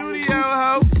permanent studio,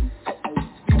 ho.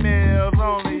 Females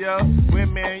only, yo.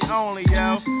 Women only,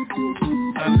 yo.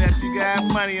 Unless you got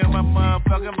money on my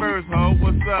motherfucking verse, ho.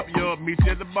 What's up, yo? Meet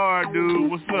you at the bar, dude.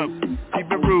 What's up?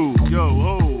 Keep it rude, yo,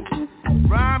 ho.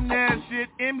 Rhyme that shit,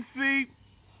 MC.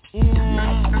 I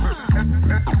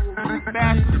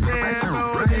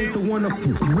ain't the one to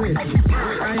fuck with. I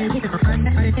ain't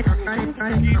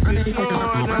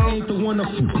the one to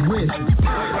fuck with.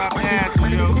 Drop ass,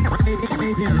 yo. Ain't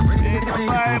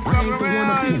nobody fucking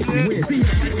around, shit.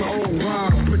 My own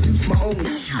rhyme, produce my own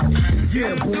shit.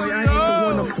 Yeah, boy, I ain't the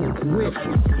one to fuck with.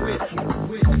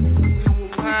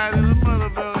 High as a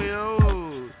motherfucker, yo.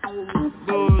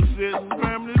 Bullshit in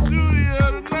permanent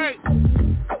studio tonight.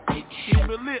 Keep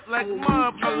it lit like a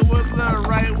motherfucker. What's up,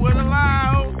 right with a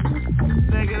loud?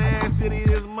 Naked ass city,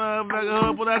 this motherfucker.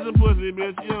 Huh, pull out your pussy,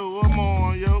 bitch. Yo, I'm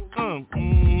on, yo.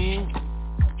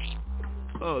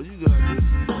 Oh, you got this.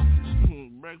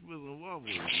 Breakfast and waffles,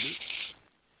 bitch.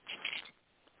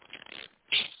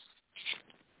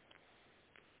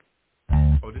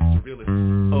 Oh, this is the realest.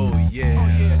 Oh, yeah. Oh,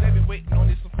 yeah, they've been waiting on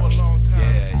this for a long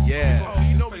time. Yeah. Oh,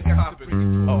 you know we got to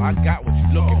Oh, I got what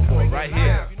you're looking for right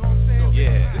here. You know what I'm saying?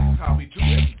 Yeah. This is how we do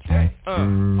every day.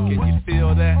 Can you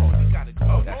feel that? Oh, you gotta go.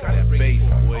 Oh, that's that bass,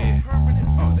 boy.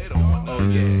 Oh, they don't want Oh,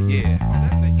 yeah. Oh,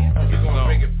 that's the end. We're gonna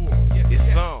bring it forward.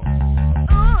 It's on.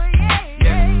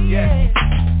 Yes.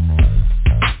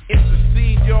 It's the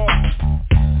seed, y'all.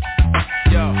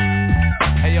 Yo.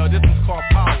 Hey, yo, this one's called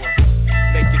Power.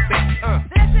 Make you think,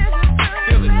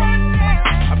 feel it.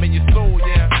 I'm in your soul,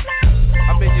 yeah.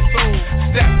 I'm in your soul.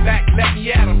 Step back, let me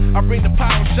at 'em. I bring the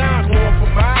power, shine, more for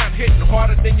mine. Hitting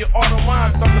harder than your auto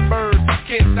line. Thunderbird,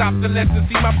 can't stop the lesson.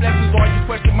 See my blessings on you.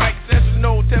 Question Mike Sessions,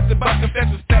 no testing but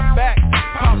confession. Step back,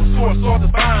 power source, all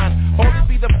divine. Holy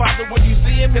be the Father when you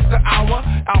see him, Mr. Hour.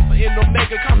 Alpha and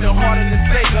Omega, coming harder than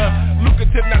Sega.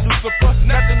 Lucrative, not Lucifer.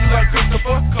 Nothing new like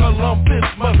Christopher. Columbus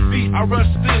must be. I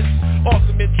rush this.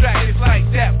 Ultimate track, it's like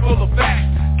that, full of facts.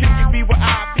 Can you be what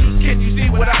I be? Can you see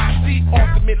what I see?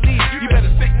 Ultimately, you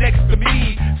better sit next to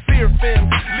me. Seraphim,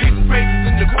 leading praises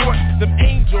in the court. Them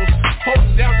angels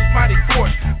holding down this mighty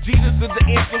fort. Jesus is the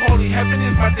answer, holy heaven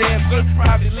is my dancer.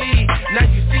 Privately, now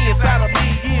you see inside of me,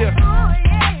 yeah.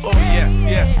 Oh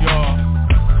yes, y'all.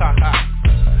 Haha.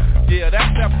 Yeah,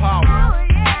 that's that power.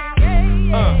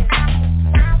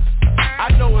 I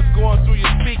know it's going through your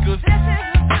speakers.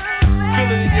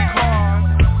 Feel it in your car.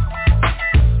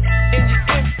 In your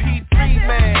MP3,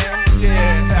 man.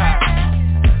 Yeah,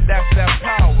 that's that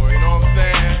power, you know what I'm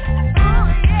saying?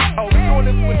 Oh, we doing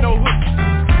this with no hooks.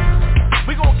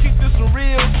 We gonna keep this a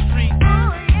real street.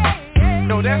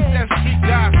 No, that's that street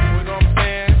gospel, you know what I'm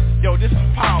saying? Yo, this is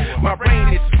power. My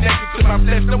brain is connected to my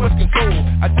flesh, no one's control.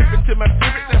 I dip into my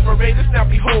spirit, separators, now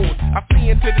behold. I flee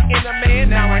into the inner man,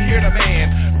 now I hear the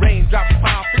man. Raindrops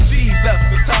popping, Jesus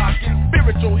is talking.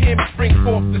 Spiritual hymns bring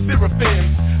forth the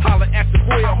seraphims. Holler at the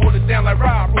boy, I hold it down like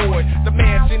Rob Roy. The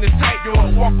mansion is tight, yo, I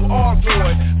walk with all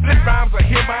joy. Flip rhymes, I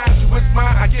hear mine, you with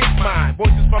mine, I get mine.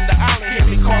 Voices from the island, hear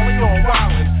me calling on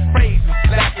wildin'. Praises,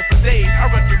 laughing for days, I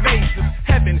run through mazes.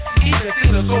 Heaven, even in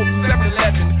the soul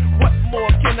 7-Eleven. What more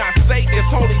can I say? It's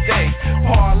holy day.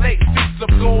 Parlay, streets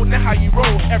of gold, now how you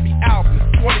roll. Every album,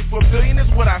 24 billion is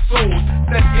what I sold.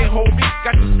 Flesh can't hold me,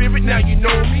 got the spirit, now you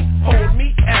know me. Hold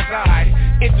me as I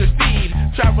intercede.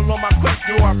 Travel on my quest,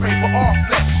 yo, I pray for all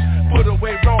flesh. Put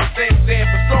away wrong things, stand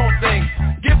for strong things.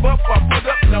 Give up or put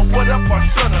up, now what up or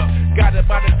shut up. Got it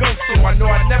by the ghost, so I know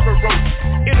I never wrote.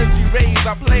 Energy rays,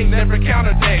 I play, never count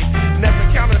a day.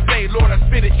 Never count a day, Lord, I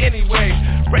spit it anyway.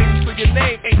 Praises for your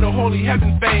name, ain't no holy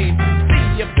heaven fame.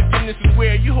 See if forgiveness is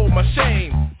where you hold my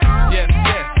shame. Yes.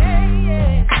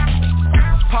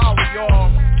 Power, y'all.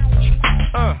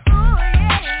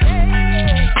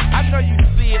 I know you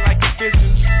see it like a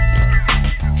vision.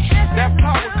 That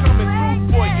power coming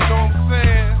through for you, know what I'm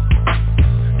saying?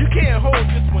 You can't hold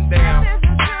this one down.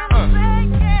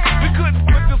 We couldn't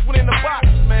put this one in the box,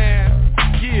 man.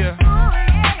 Yeah.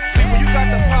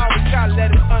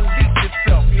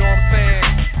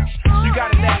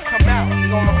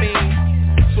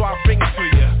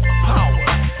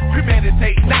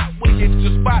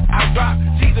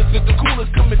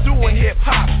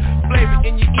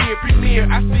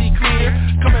 I see clear,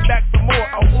 coming back for more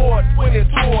award-winning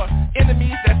tour.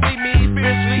 Enemies that see me,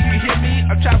 fiercely, you hear me?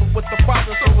 I travel with the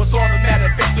Father, so it's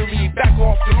automatic victory. Back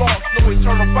off your loss, no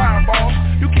eternal fireball.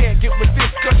 You can't get with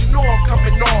this, cause you know I'm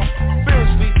coming off.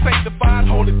 Spiritually sanctified,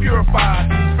 holy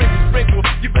purified. Sprinkle, sprinkle,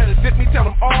 you better dip me, tell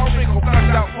them all wrinkle.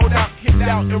 Flush out, hold out, hit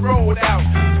out, and roll out.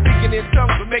 Speaking in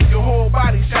tongues will make your whole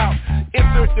body shout.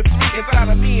 Insert the 3 inside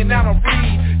of me and now I'm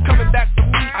free. Coming back for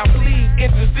me, I bleed,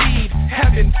 intercede.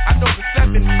 Heaven, I know the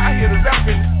 7, I hear the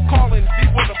reverend calling,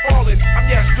 before the falling, I'm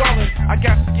yes yawling. I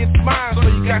got to get mine, so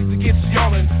you got to get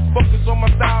yawling. Focus on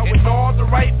my style in all the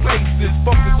right places.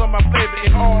 Focus on my flavor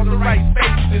in all the right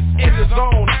spaces. In the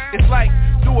zone, it's like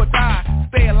do or die.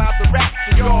 Stay alive the rap,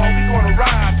 so y'all, we gonna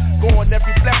ride. Going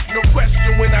every black, no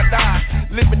question when I die.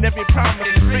 Living every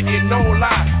promise, written, no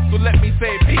lie. So let me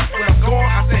say peace, when I'm gone,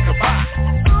 I say goodbye.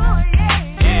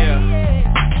 Yeah.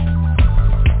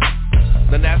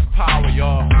 Then that's power,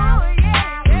 y'all.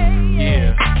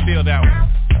 Yeah, feel that one.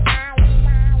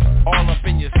 All up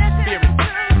in your spirit.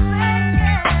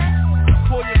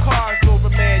 Pull your cars over,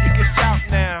 man, you can shout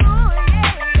now.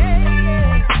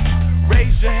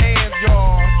 Raise your hands,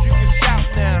 y'all, you can shout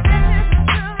now.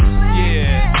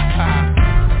 Yeah,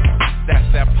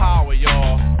 that's that power,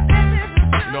 y'all.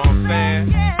 You know what I'm saying?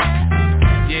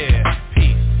 Yeah,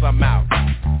 peace, I'm out.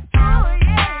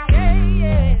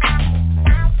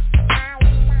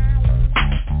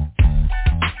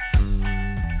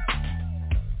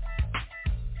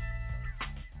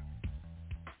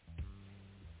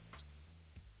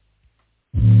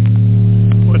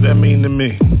 What that mean to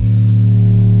me?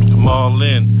 I'm all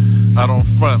in, I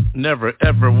don't front, never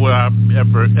ever will I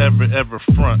ever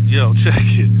front. Yo, check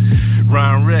it,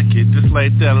 Ryan wreck it, just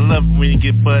like that. I love it when you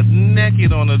get butt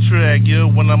naked on the track, yo.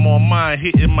 When I'm on mine,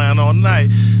 hitting mine all night.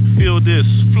 Feel this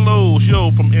flows,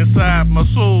 yo, from inside my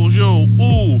soul, yo.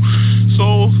 Ooh,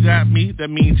 soul's got me, that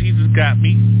means Jesus got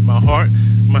me. My heart,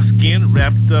 my skin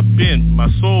wrapped up in my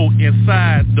soul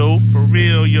inside, though, for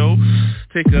real, yo.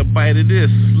 Take a bite of this,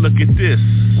 look at this.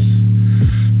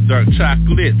 Dark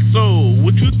chocolate. So,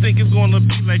 what you think it's gonna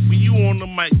be like when you on the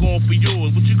mic going for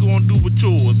yours? What you gonna do with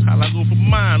yours? How I go for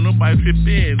mine? Nobody trip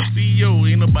in. See, yo,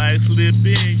 ain't nobody slip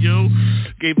in, yo.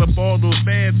 Gave up all those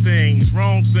bad things,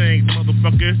 wrong things,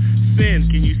 motherfucker. Sin,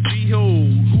 can you see, yo?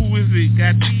 Who is it?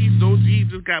 Got these, those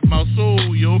Jesus got my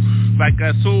soul, yo. Like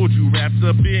I told you, wrapped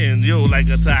up in, yo, like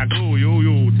a taco,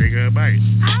 yo, take a bite.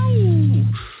 Ow!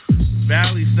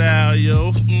 Valley style,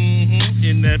 yo,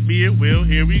 in that beer, well,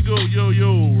 here we go,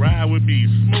 yo, ride with me,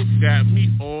 smoke got me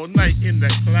all night in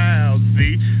the clouds,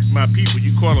 see, my people,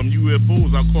 you call them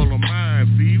UFOs, I call them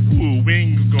mine, see, woo,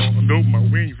 wings gone, no, my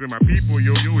wings and my people,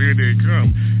 yo, here they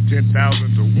come, 10,000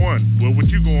 to 1, well,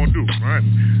 what you gonna do, run,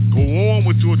 go on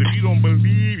with yours, if you don't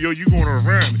believe, yo, you gonna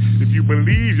run, if you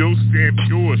believe, yo, stand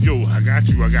for yours, yo, I got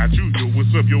you, yo,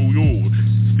 what's up, yo,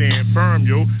 stand firm,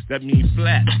 yo, that means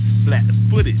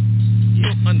flat-footed. You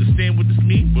don't understand what this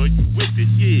means, but you with it,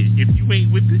 yeah. If you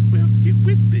ain't with it, well, get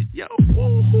with it, yo.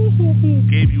 Who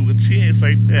gave you a chance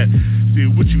like that? See,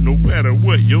 what you know better,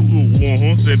 what, yo?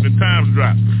 7 times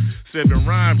drop, 7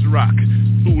 rhymes rock.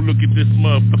 Ooh, look at this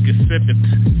motherfucking 7th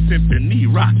symphony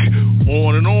rock.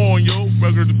 On and on, yo.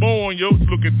 Ruggers born, yo.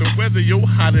 Look at the weather, yo.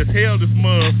 Hot as hell, this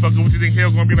motherfucker. What you think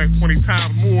hell's gonna be like 20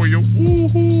 times more, yo? Ooh,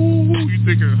 you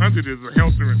think 100 is a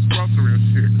helter and skelter and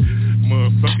shit?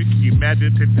 Motherfucker, can you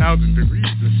imagine 10,000 degrees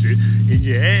and shit in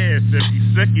your ass every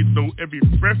second, though, every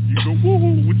breath you go,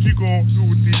 woo, what you gonna do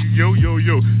with these, yo,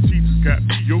 Jesus got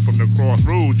me, yo, from the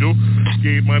crossroads, yo,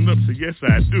 gave mine up, so yes,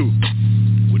 I do,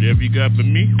 whatever you got for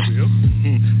me, well,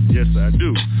 yes, I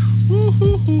do,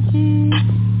 woo-hoo-hoo-hoo.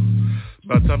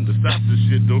 About time to stop this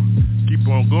shit, though. Keep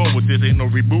on going with this. Ain't no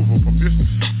removal from this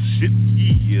shit.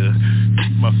 Yeah.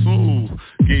 My soul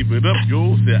gave it up,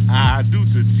 yo. Said I do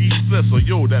to Jesus. So,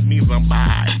 yo, that means I'm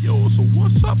by, yo. So,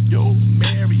 what's up, yo?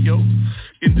 Mary, yo.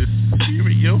 In the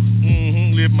spirit, yo.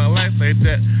 Live my life like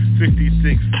that.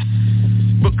 56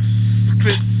 books,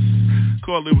 clips.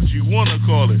 Call it what you want to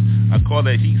call it. I call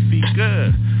that heat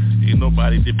seeker. Ain't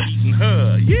nobody defeating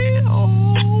her. Yeah.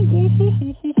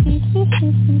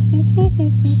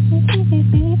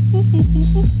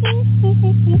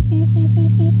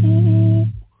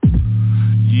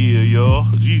 Yeah,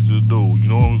 y'all. Jesus, though. You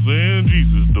know what I'm saying?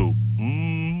 Jesus, though.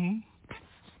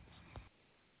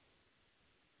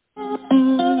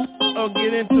 Oh,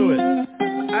 get into it.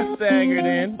 I staggered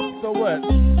in. So what?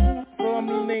 So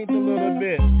I'm linked a little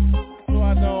bit. So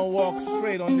I don't walk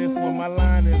straight on this one. My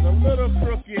line is a little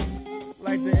crooked,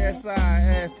 like the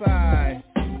S.I.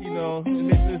 You know,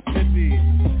 Mississippi,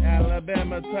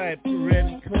 Alabama type,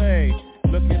 red clay.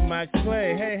 Look at my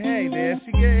clay. Hey, there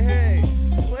she get. Hey,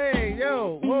 wait,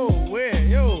 yo, whoa, where?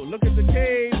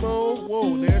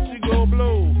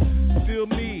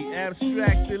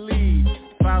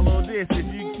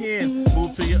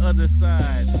 other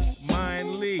side.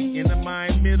 Mindly, in the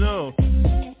mind middle.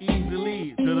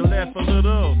 Easily, to the left a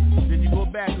little. Then you go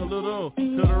back a little,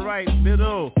 to the right,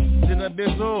 middle. Then a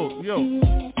bizzle, yo,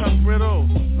 tongue brittle.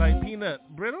 Like peanut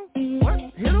brittle? What?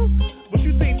 Hiddle? What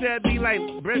you think that'd be like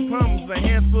breadcrumbs, a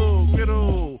handful,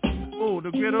 griddle. Oh,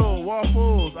 the griddle,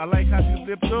 waffles. I like how you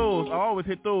flip those. I always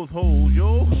hit those holes,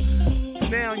 yo.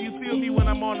 Now you feel me when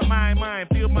I'm on the mind,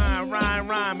 feel mine,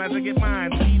 rhyme, as I get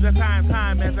mine. Please, the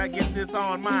time, as I get this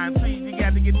on mine. Please, you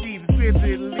got to get these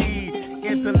physically,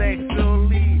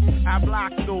 intellectually. I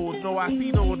block those, no, I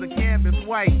see those, the canvas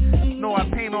white. No, I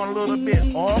paint on a little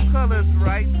bit, all colors,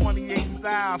 right? 28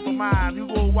 style for mine, you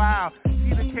go wild.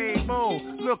 See the cable,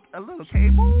 look, a little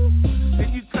cable.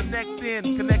 Then you connect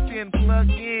in, plug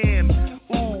in.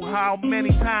 Ooh, how many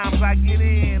times I get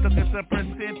in. Look at the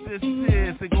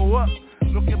percentages, they go up.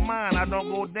 Look at mine, I don't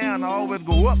go down, I always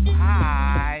go up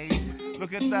high.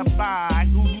 Look at the buy,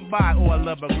 who's by? Oh, I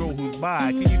love a girl who's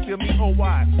by. Can you feel me? Oh,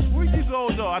 why? Where'd you go,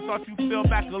 though? I thought you fell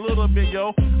back a little bit,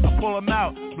 yo. I pull them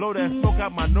out, blow that smoke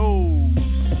out my nose.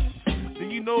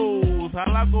 Then you know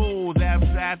how I goes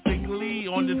abstractly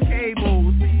on this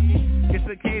cable, see? It's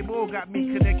a cable, got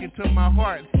me connected to my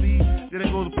heart, see? Then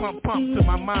it goes pump to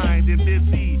my mind, and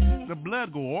busy. The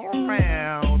blood go all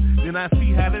around. Then I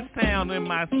see how this sound in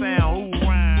my sound, ooh,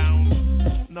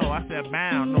 round. No, I said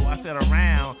bound, no, I said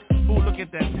around. Ooh, look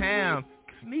at that town.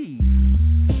 Sneeze.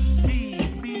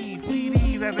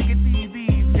 These, as I get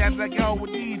these, as I go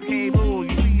with these cables.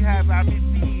 You see how I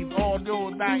receive all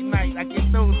those night. I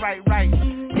get those right.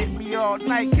 Hit me all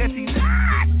night, cause she's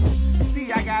hot.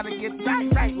 See, I gotta get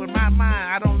right with my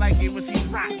mind. I don't like it when she's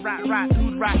rock.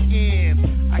 Who's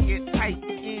rockin'? I get tight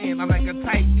in, I'm like a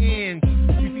tight end.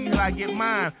 You see how I get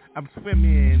mine? I'm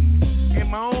swimming in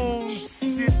my own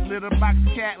shit, little box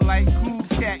cat like cool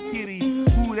cat kitty.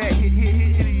 Who that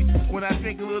hitty? When I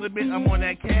drink a little bit, I'm on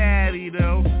that caddy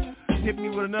though. Hit me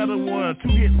with another one, 2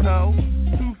 hits ho.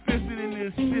 2-fisted in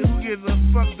this shit, who gives a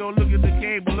fuck though? Look at the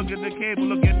cable,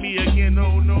 look at me again.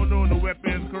 No, the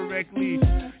weapon's correctly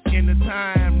in the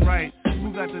time right.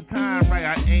 Who got the time right?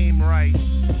 I aim right.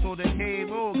 So the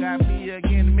cable got me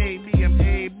again, maybe I'm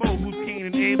able. Who's Cain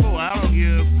and Abel? I don't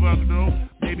give a fuck though.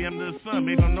 Maybe I'm the son,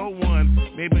 maybe I'm no one.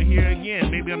 Maybe I'm here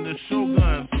again, maybe I'm the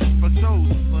shogun. For so,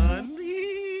 son.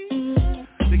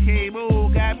 The cable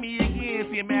got me again,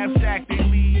 see I'm abstractly.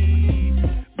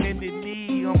 Bended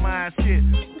knee on my shit.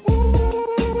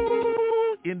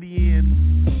 Ooh, in the end.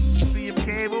 See him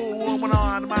cable, woman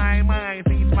on my mind.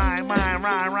 See my mind,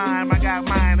 rhyme. I got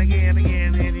mine again.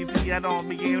 And you see I don't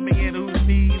begin who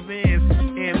sneezes.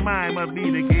 And mine must be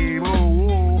the cable.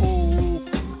 Oh.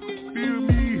 Feel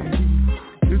me?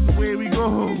 This is the way we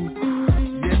go.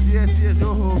 Yes,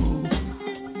 yo.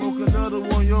 Smoke another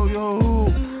one, yo.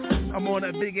 I'm on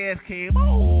that big ass cable.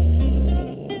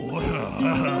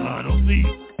 I don't see.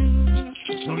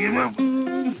 Don't give up.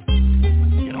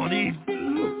 Get on these.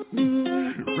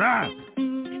 Ride.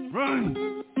 Run.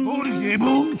 Hold the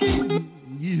cable.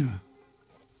 Yeah.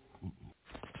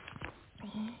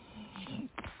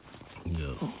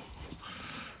 Yo.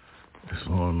 It's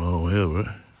on over, right?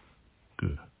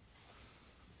 Good.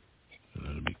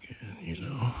 Let it begin, you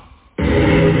know.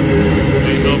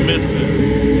 Ain't no missing.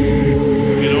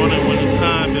 Get on it when the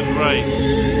time is right.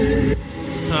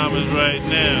 The time is right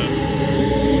now.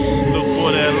 Look for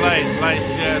that light. Light's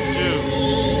got you.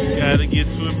 Gotta get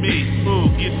to me. Ooh,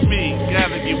 get me.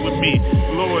 Gotta get with me.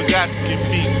 Lord got to get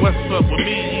me. What's up with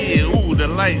me? Yeah. Ooh, the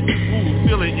light. Ooh,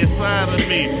 feel it inside of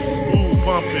me. Ooh,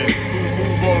 bumping. Ooh,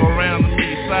 move all around me.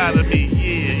 Inside of me.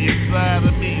 Yeah, inside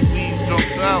of me. Please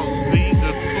jump out. See,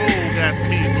 the soul got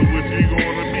me. But what you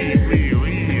gonna be? Real.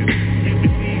 Yeah. Give me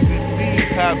these and these.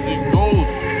 How it goes.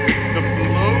 The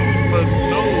flows must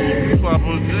know.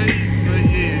 Papa J.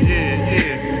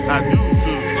 Yeah. I do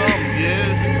to some,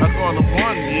 yeah. I call them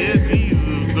one, yeah.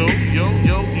 Jesus, though. Yo.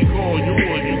 You call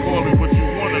yours. You call it what you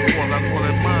want to call. I call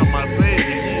it mine, my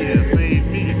savior. Yeah, save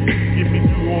me. Get me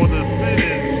through all the sin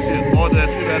and shit. All that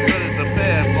shit I done in the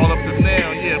past. All up to now,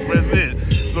 yeah, present.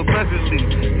 So presently,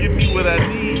 give me what I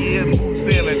need, yeah. Move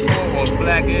Santa Claus,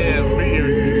 black ass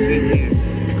beard, yeah.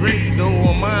 Green though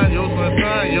on mine, yo,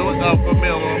 sunshine, yo. Alpha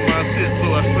male on my shit,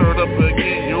 so I stirred up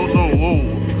again, yo, no.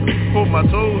 Put my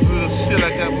toes in the shit,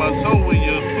 I got my toe in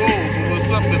your soul. So what's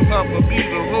up and top of me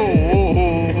the roll?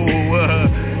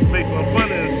 Make some fun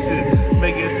of this shit,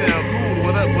 make it sound cool.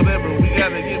 Whatever, we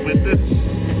gotta get with this.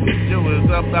 Yo,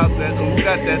 it's up out that, who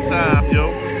got that time,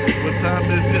 yo? What time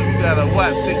is it? We gotta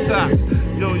watch TikTok.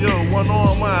 Yo, one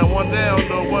on mine, one down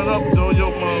though, one up though.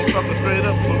 Yo, motherfucker, straight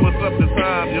up. So what's up this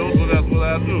time, yo? So that's what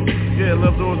I do. Yeah,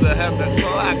 love those that have that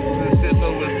clock and shit.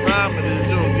 Know what time it is,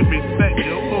 yo. Give me respect,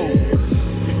 yo.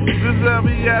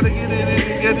 you gotta get in and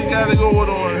you gotta go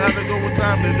on. How to go, what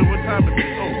time is it? What time is it?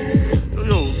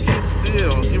 Yo, get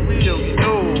still, get real,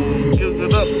 get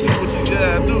it up, do what you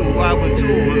gotta do. Why would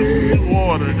you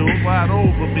order, yo, wide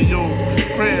over me, yo,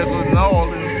 prayers and all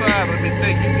inside of me.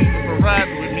 Thank you, Jesus, for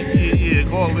riding with me, yeah,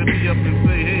 calling me up and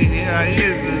say, hey, here I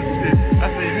is and shit. I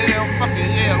say, hell,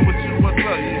 fucking yeah, with you, what's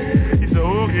up, yeah. He said,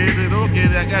 okay,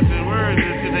 I got your words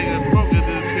and shit, they got spoken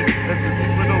this shit. That's the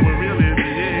people know what real is,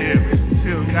 yeah.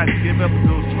 Still got to give up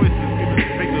those choices,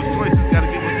 make those choices, gotta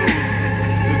give us the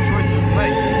choices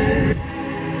right.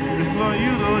 It's on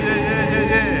you though,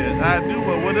 yeah. I do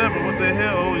or whatever, what the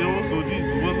hell, yo, so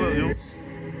Jesus, what's up, yo?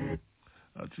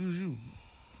 I choose you.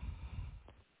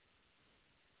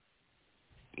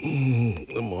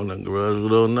 I'm on that garage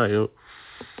with all night, yo.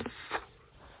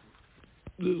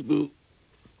 Let's go.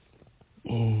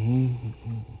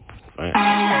 Right.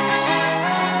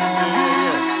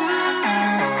 Yeah.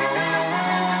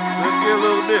 Let's get a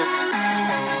little bit.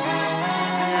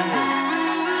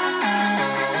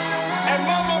 And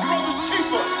mama brother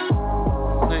cheaper.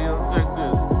 Say, yo, check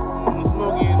this.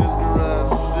 Smokey in this garage,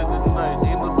 shit tonight.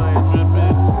 Ain't nobody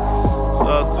tripping.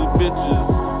 Saw two bitches.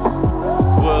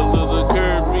 Well, little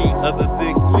curve me, other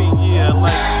dick me. Yeah, I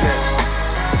like that.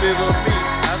 Sit on me,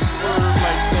 I swerve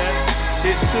like that.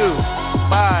 Hit two.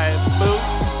 Bye, boo.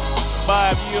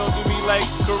 Bye, if you don't do me like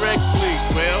correctly.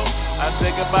 Well, I say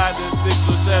goodbye to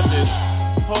 6 or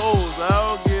 7 hoes. I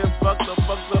don't get fucked up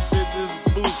in this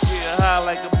booth. Get high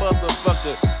like a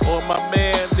motherfucker. On my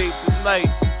mandate tonight.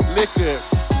 Liquor,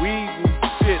 weed and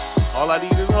shit. All I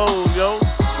need is hoes, yo.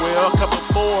 Well, a couple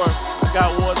more. I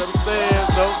got one upstairs.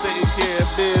 Don't taking care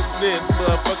of business.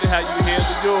 Motherfucker, how you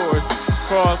handle yours?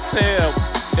 Cross town.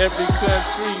 Every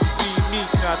country see me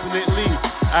continentally.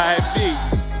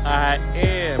 I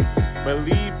am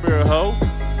believer, ho.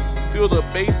 Feel the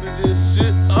bass of this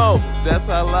shit. Oh, that's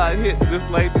how I hit, just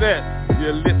like that.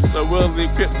 Your lips are well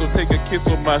equipped, so take a kiss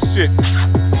on my shit.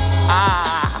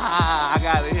 I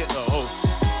got a hit.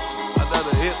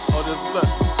 Another hit on this blunt.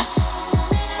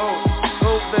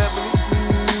 Family.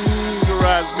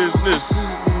 Garage business.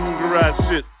 Garage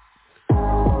shit.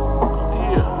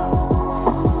 Yeah.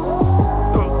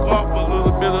 Don't talk a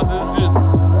little bit of this shit.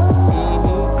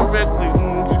 Correctly.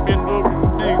 You been over the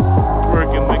thing.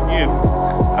 Working again.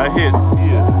 I hit.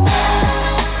 Yeah.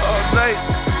 All night.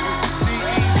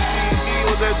 D-E-C-E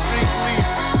on that drink leaf.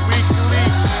 Weekly.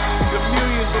 The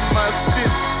millions of my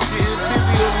spit. Getting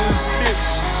busy on this bitch.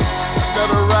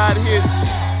 Another ride hit.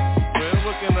 Well,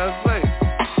 what can I say?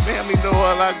 Family know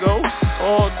how I go.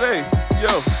 All day.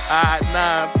 Yo.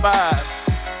 I-95.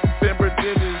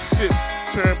 Pemberton and shit.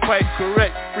 Turnpike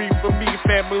correct. Free for me,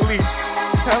 family.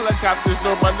 Helicopters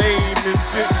know my name and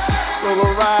shit.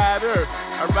 Solo rider.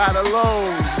 I ride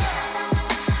alone.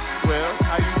 Well,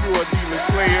 how you do a demon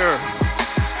slayer?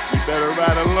 You better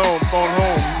ride alone. Phone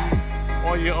home.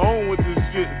 On your own with this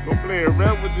shit. Go play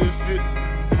around with this shit.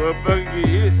 Motherfucker get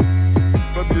hit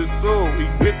from this soul.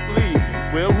 Quickly.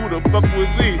 Well, who the fuck was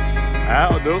he? I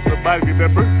don't know. Somebody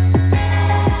remember?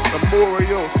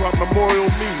 Memorial. Swap memorial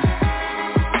me.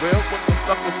 Well, what the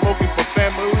fuck is smoking for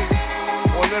family?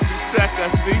 On every track I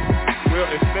see. Well,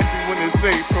 especially when they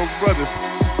say pro brothers.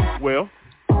 Well,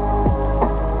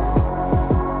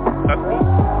 that's cool.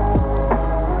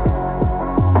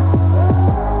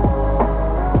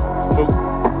 Smoke.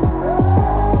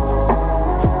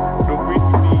 No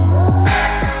greasy knees.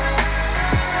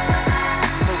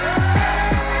 Smoke.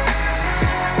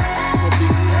 No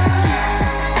big greasy knees.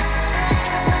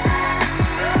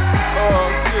 Oh,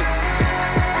 shit.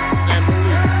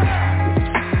 Family.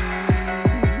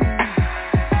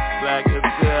 Black as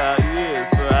hell, yeah.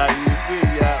 So how you see,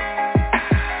 y'all?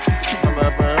 I'm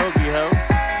up a hokey hoe.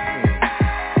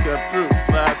 Cut through,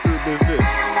 slide through business.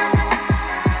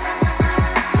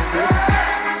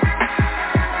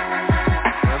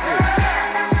 That's it.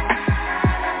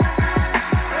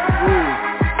 Rules.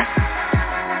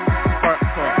 Part.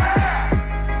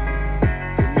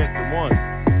 Connect to one.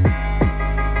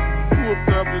 Who up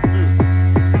top to two?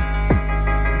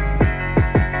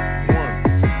 One.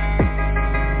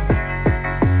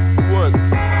 What?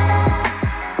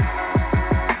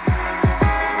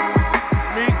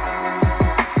 Me?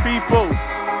 People.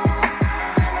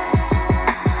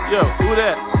 Yo, who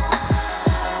that?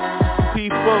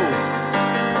 People.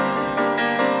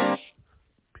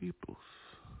 Peoples.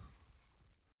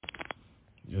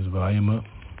 Just volume up.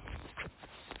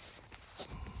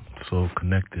 So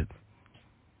connected.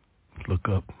 Look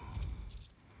up.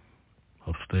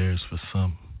 Upstairs for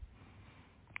some.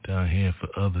 Down here for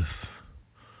others.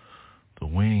 The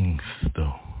wings,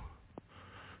 though.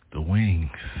 The wings.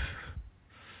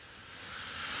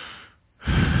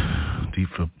 see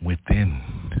from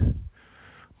within.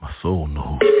 My soul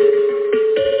knows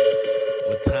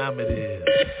what time it is.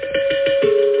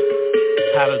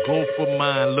 How to go for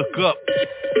mine, look up.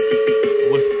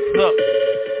 What's up?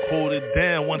 Hold it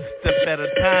down one step at a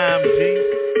time,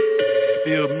 G.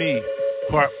 Feel me,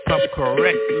 heart pump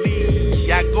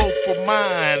correctly. I go for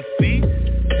mine, see?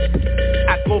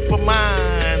 I go for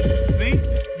mine, see?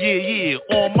 Yeah,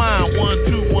 on mine, 1,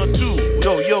 2, 1, 2.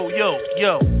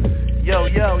 Yo.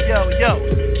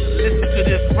 Listen to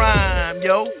this rhyme,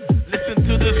 yo. Listen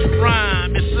to this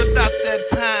rhyme. It's about that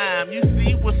time. You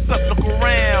see what's up? Look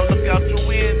around. Look out your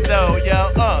window,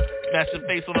 yo. Smash your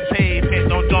face on the pavement.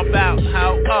 Don't jump out.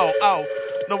 How? Oh.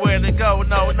 Nowhere to go.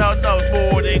 No.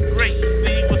 More than great.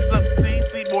 See what's up?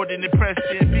 See more than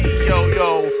impression. Me,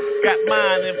 yo. Got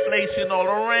mind inflation all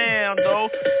around, though.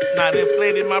 Not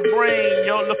inflating my brain,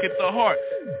 yo. Look at the heart.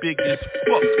 Big as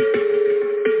fuck.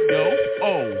 Yo,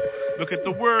 look at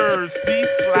the words, see,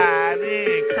 slide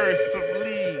in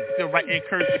cursively, still writing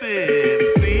cursive,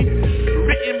 see,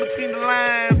 written between the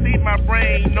lines, see, my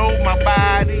brain know my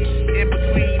body, in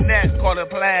between that, call it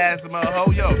plasma,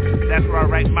 yo, that's where I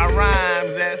write my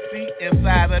rhymes at, see,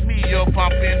 inside of me, yo,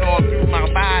 pumping all through my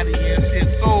body and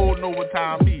shit, soul know what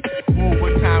time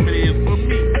it is for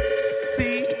me,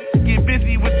 see, get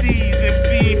busy with these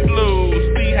MC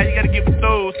flows, see how you gotta get with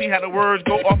those, see how the words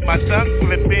go off my tongue,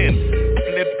 flipping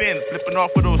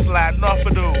off of those, sliding off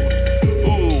of those.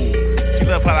 Ooh, she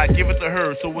love how I give it to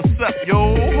her. So what's up,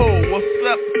 yo? What's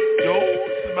up, yo?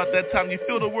 It's about that time you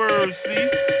feel the words, see?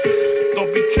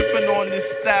 Don't be tripping on this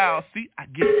style, see? I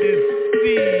get this,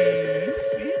 see?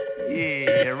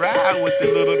 Yeah, ride with it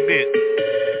a little bit.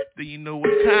 Then you know what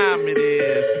time it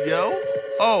is, yo?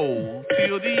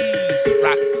 Feel these,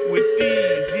 rock with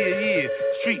these, yeah.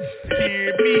 Streets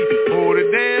hear me, hold it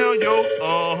down, yo.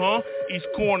 Each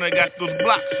corner got those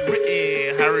blocks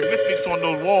written, hieroglyphics on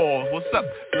those walls. What's up?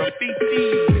 Graffiti,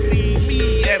 see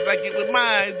me as I get with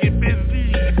mine, get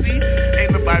busy, see?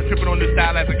 Ain't nobody tripping on this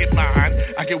style as I get mine.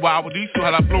 I get wild with these, so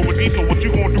how I flow with these. So what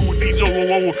you gonna do with these?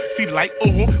 See the light,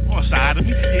 on side of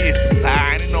me, yeah, it's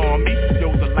shining on me.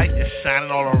 Yo, the light is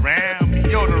shining all around me.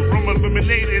 Yo, the room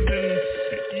illuminated and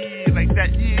yeah, like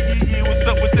that, yeah. What's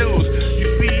up with those?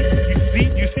 You see?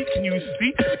 Can you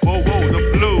see? Whoa, the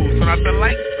blues, turn out the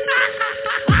lights.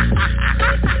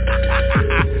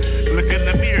 Look in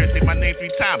the mirror, say my name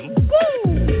 3 times.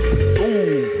 Woo!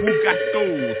 Ooh, who got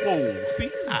those? Whoa, see?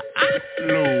 I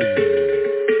flow.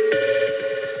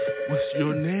 What's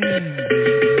your name,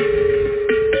 baby?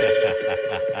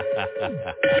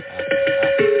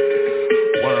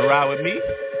 Wanna ride with me?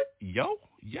 Yo,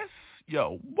 yes,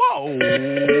 yo, whoa,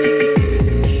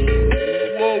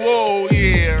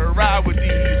 yeah, ride with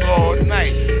these all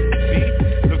night. See,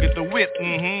 look at the whip,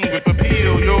 whip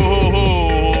appeal,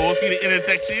 yo, see the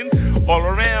intersection all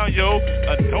around, yo.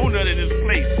 A donut in this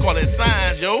place, call it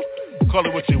signs, yo. Call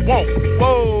it what you want.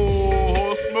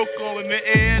 Whoa, smoke all in the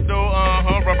air, though.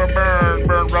 Rubber burn,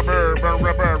 rubber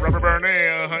burn,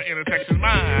 intersection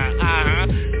mine.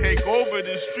 Take over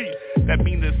the street. That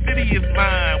mean the city is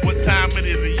mine. What time it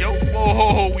is, yo?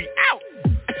 Whoa, we out.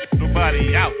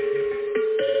 Nobody out.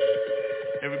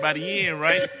 Everybody in,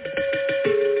 right?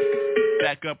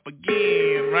 Back up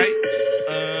again, right?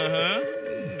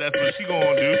 That's what she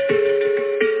gonna do.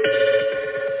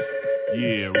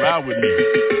 Yeah, ride with me.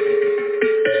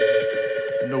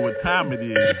 You know what time it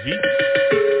is, G.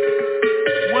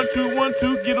 1, 2, 1,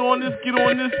 2, get on this.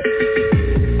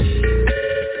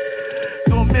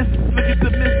 Don't miss, look at the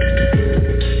miss.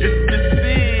 It's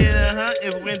missing,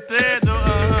 it's winter,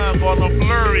 though, call them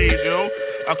flurries, yo.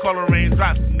 I call them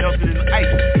raindrops melted in the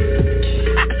ice.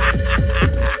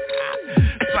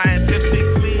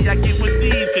 Scientifically, I get with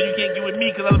these, cause you can't get with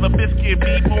me, cause I love a biscuit,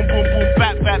 beat, boom,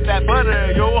 fat,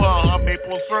 butter, yo,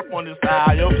 maple syrup on this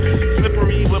side, yo,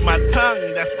 slippery with my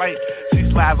tongue, that's right, she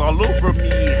slides all over me,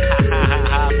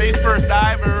 face first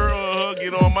diver,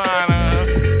 get on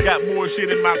mine, got more shit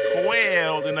in my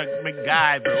coil than a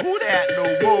MacGyver, who that, no,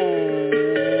 whoa,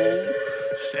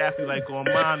 Shafty like on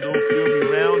mine, don't feel me,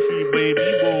 round tree, baby,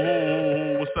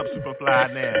 whoa, what's up,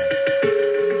 Superfly now,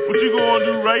 what you gonna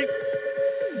do, right?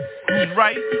 Who's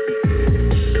right?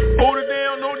 Hold it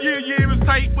down, no, yeah, it's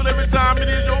tight, but every time it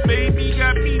is your baby,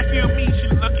 got me, feel me, she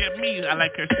look at me, I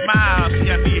like her smile, she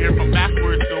got me here from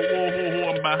backwards, so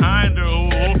I'm behind her,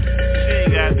 she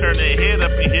ain't gotta turn her head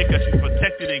up in here, cause she's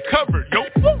protected and covered, yo,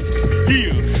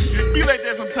 yeah, it be like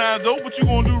that sometimes, though, what you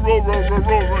gonna do, roll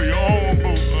your own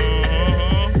boat,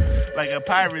 like a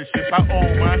pirate ship, I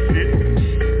own my shit,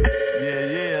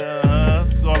 yeah,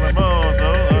 it's all I'm on,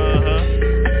 though,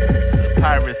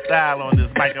 pirate style on this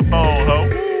microphone, ho.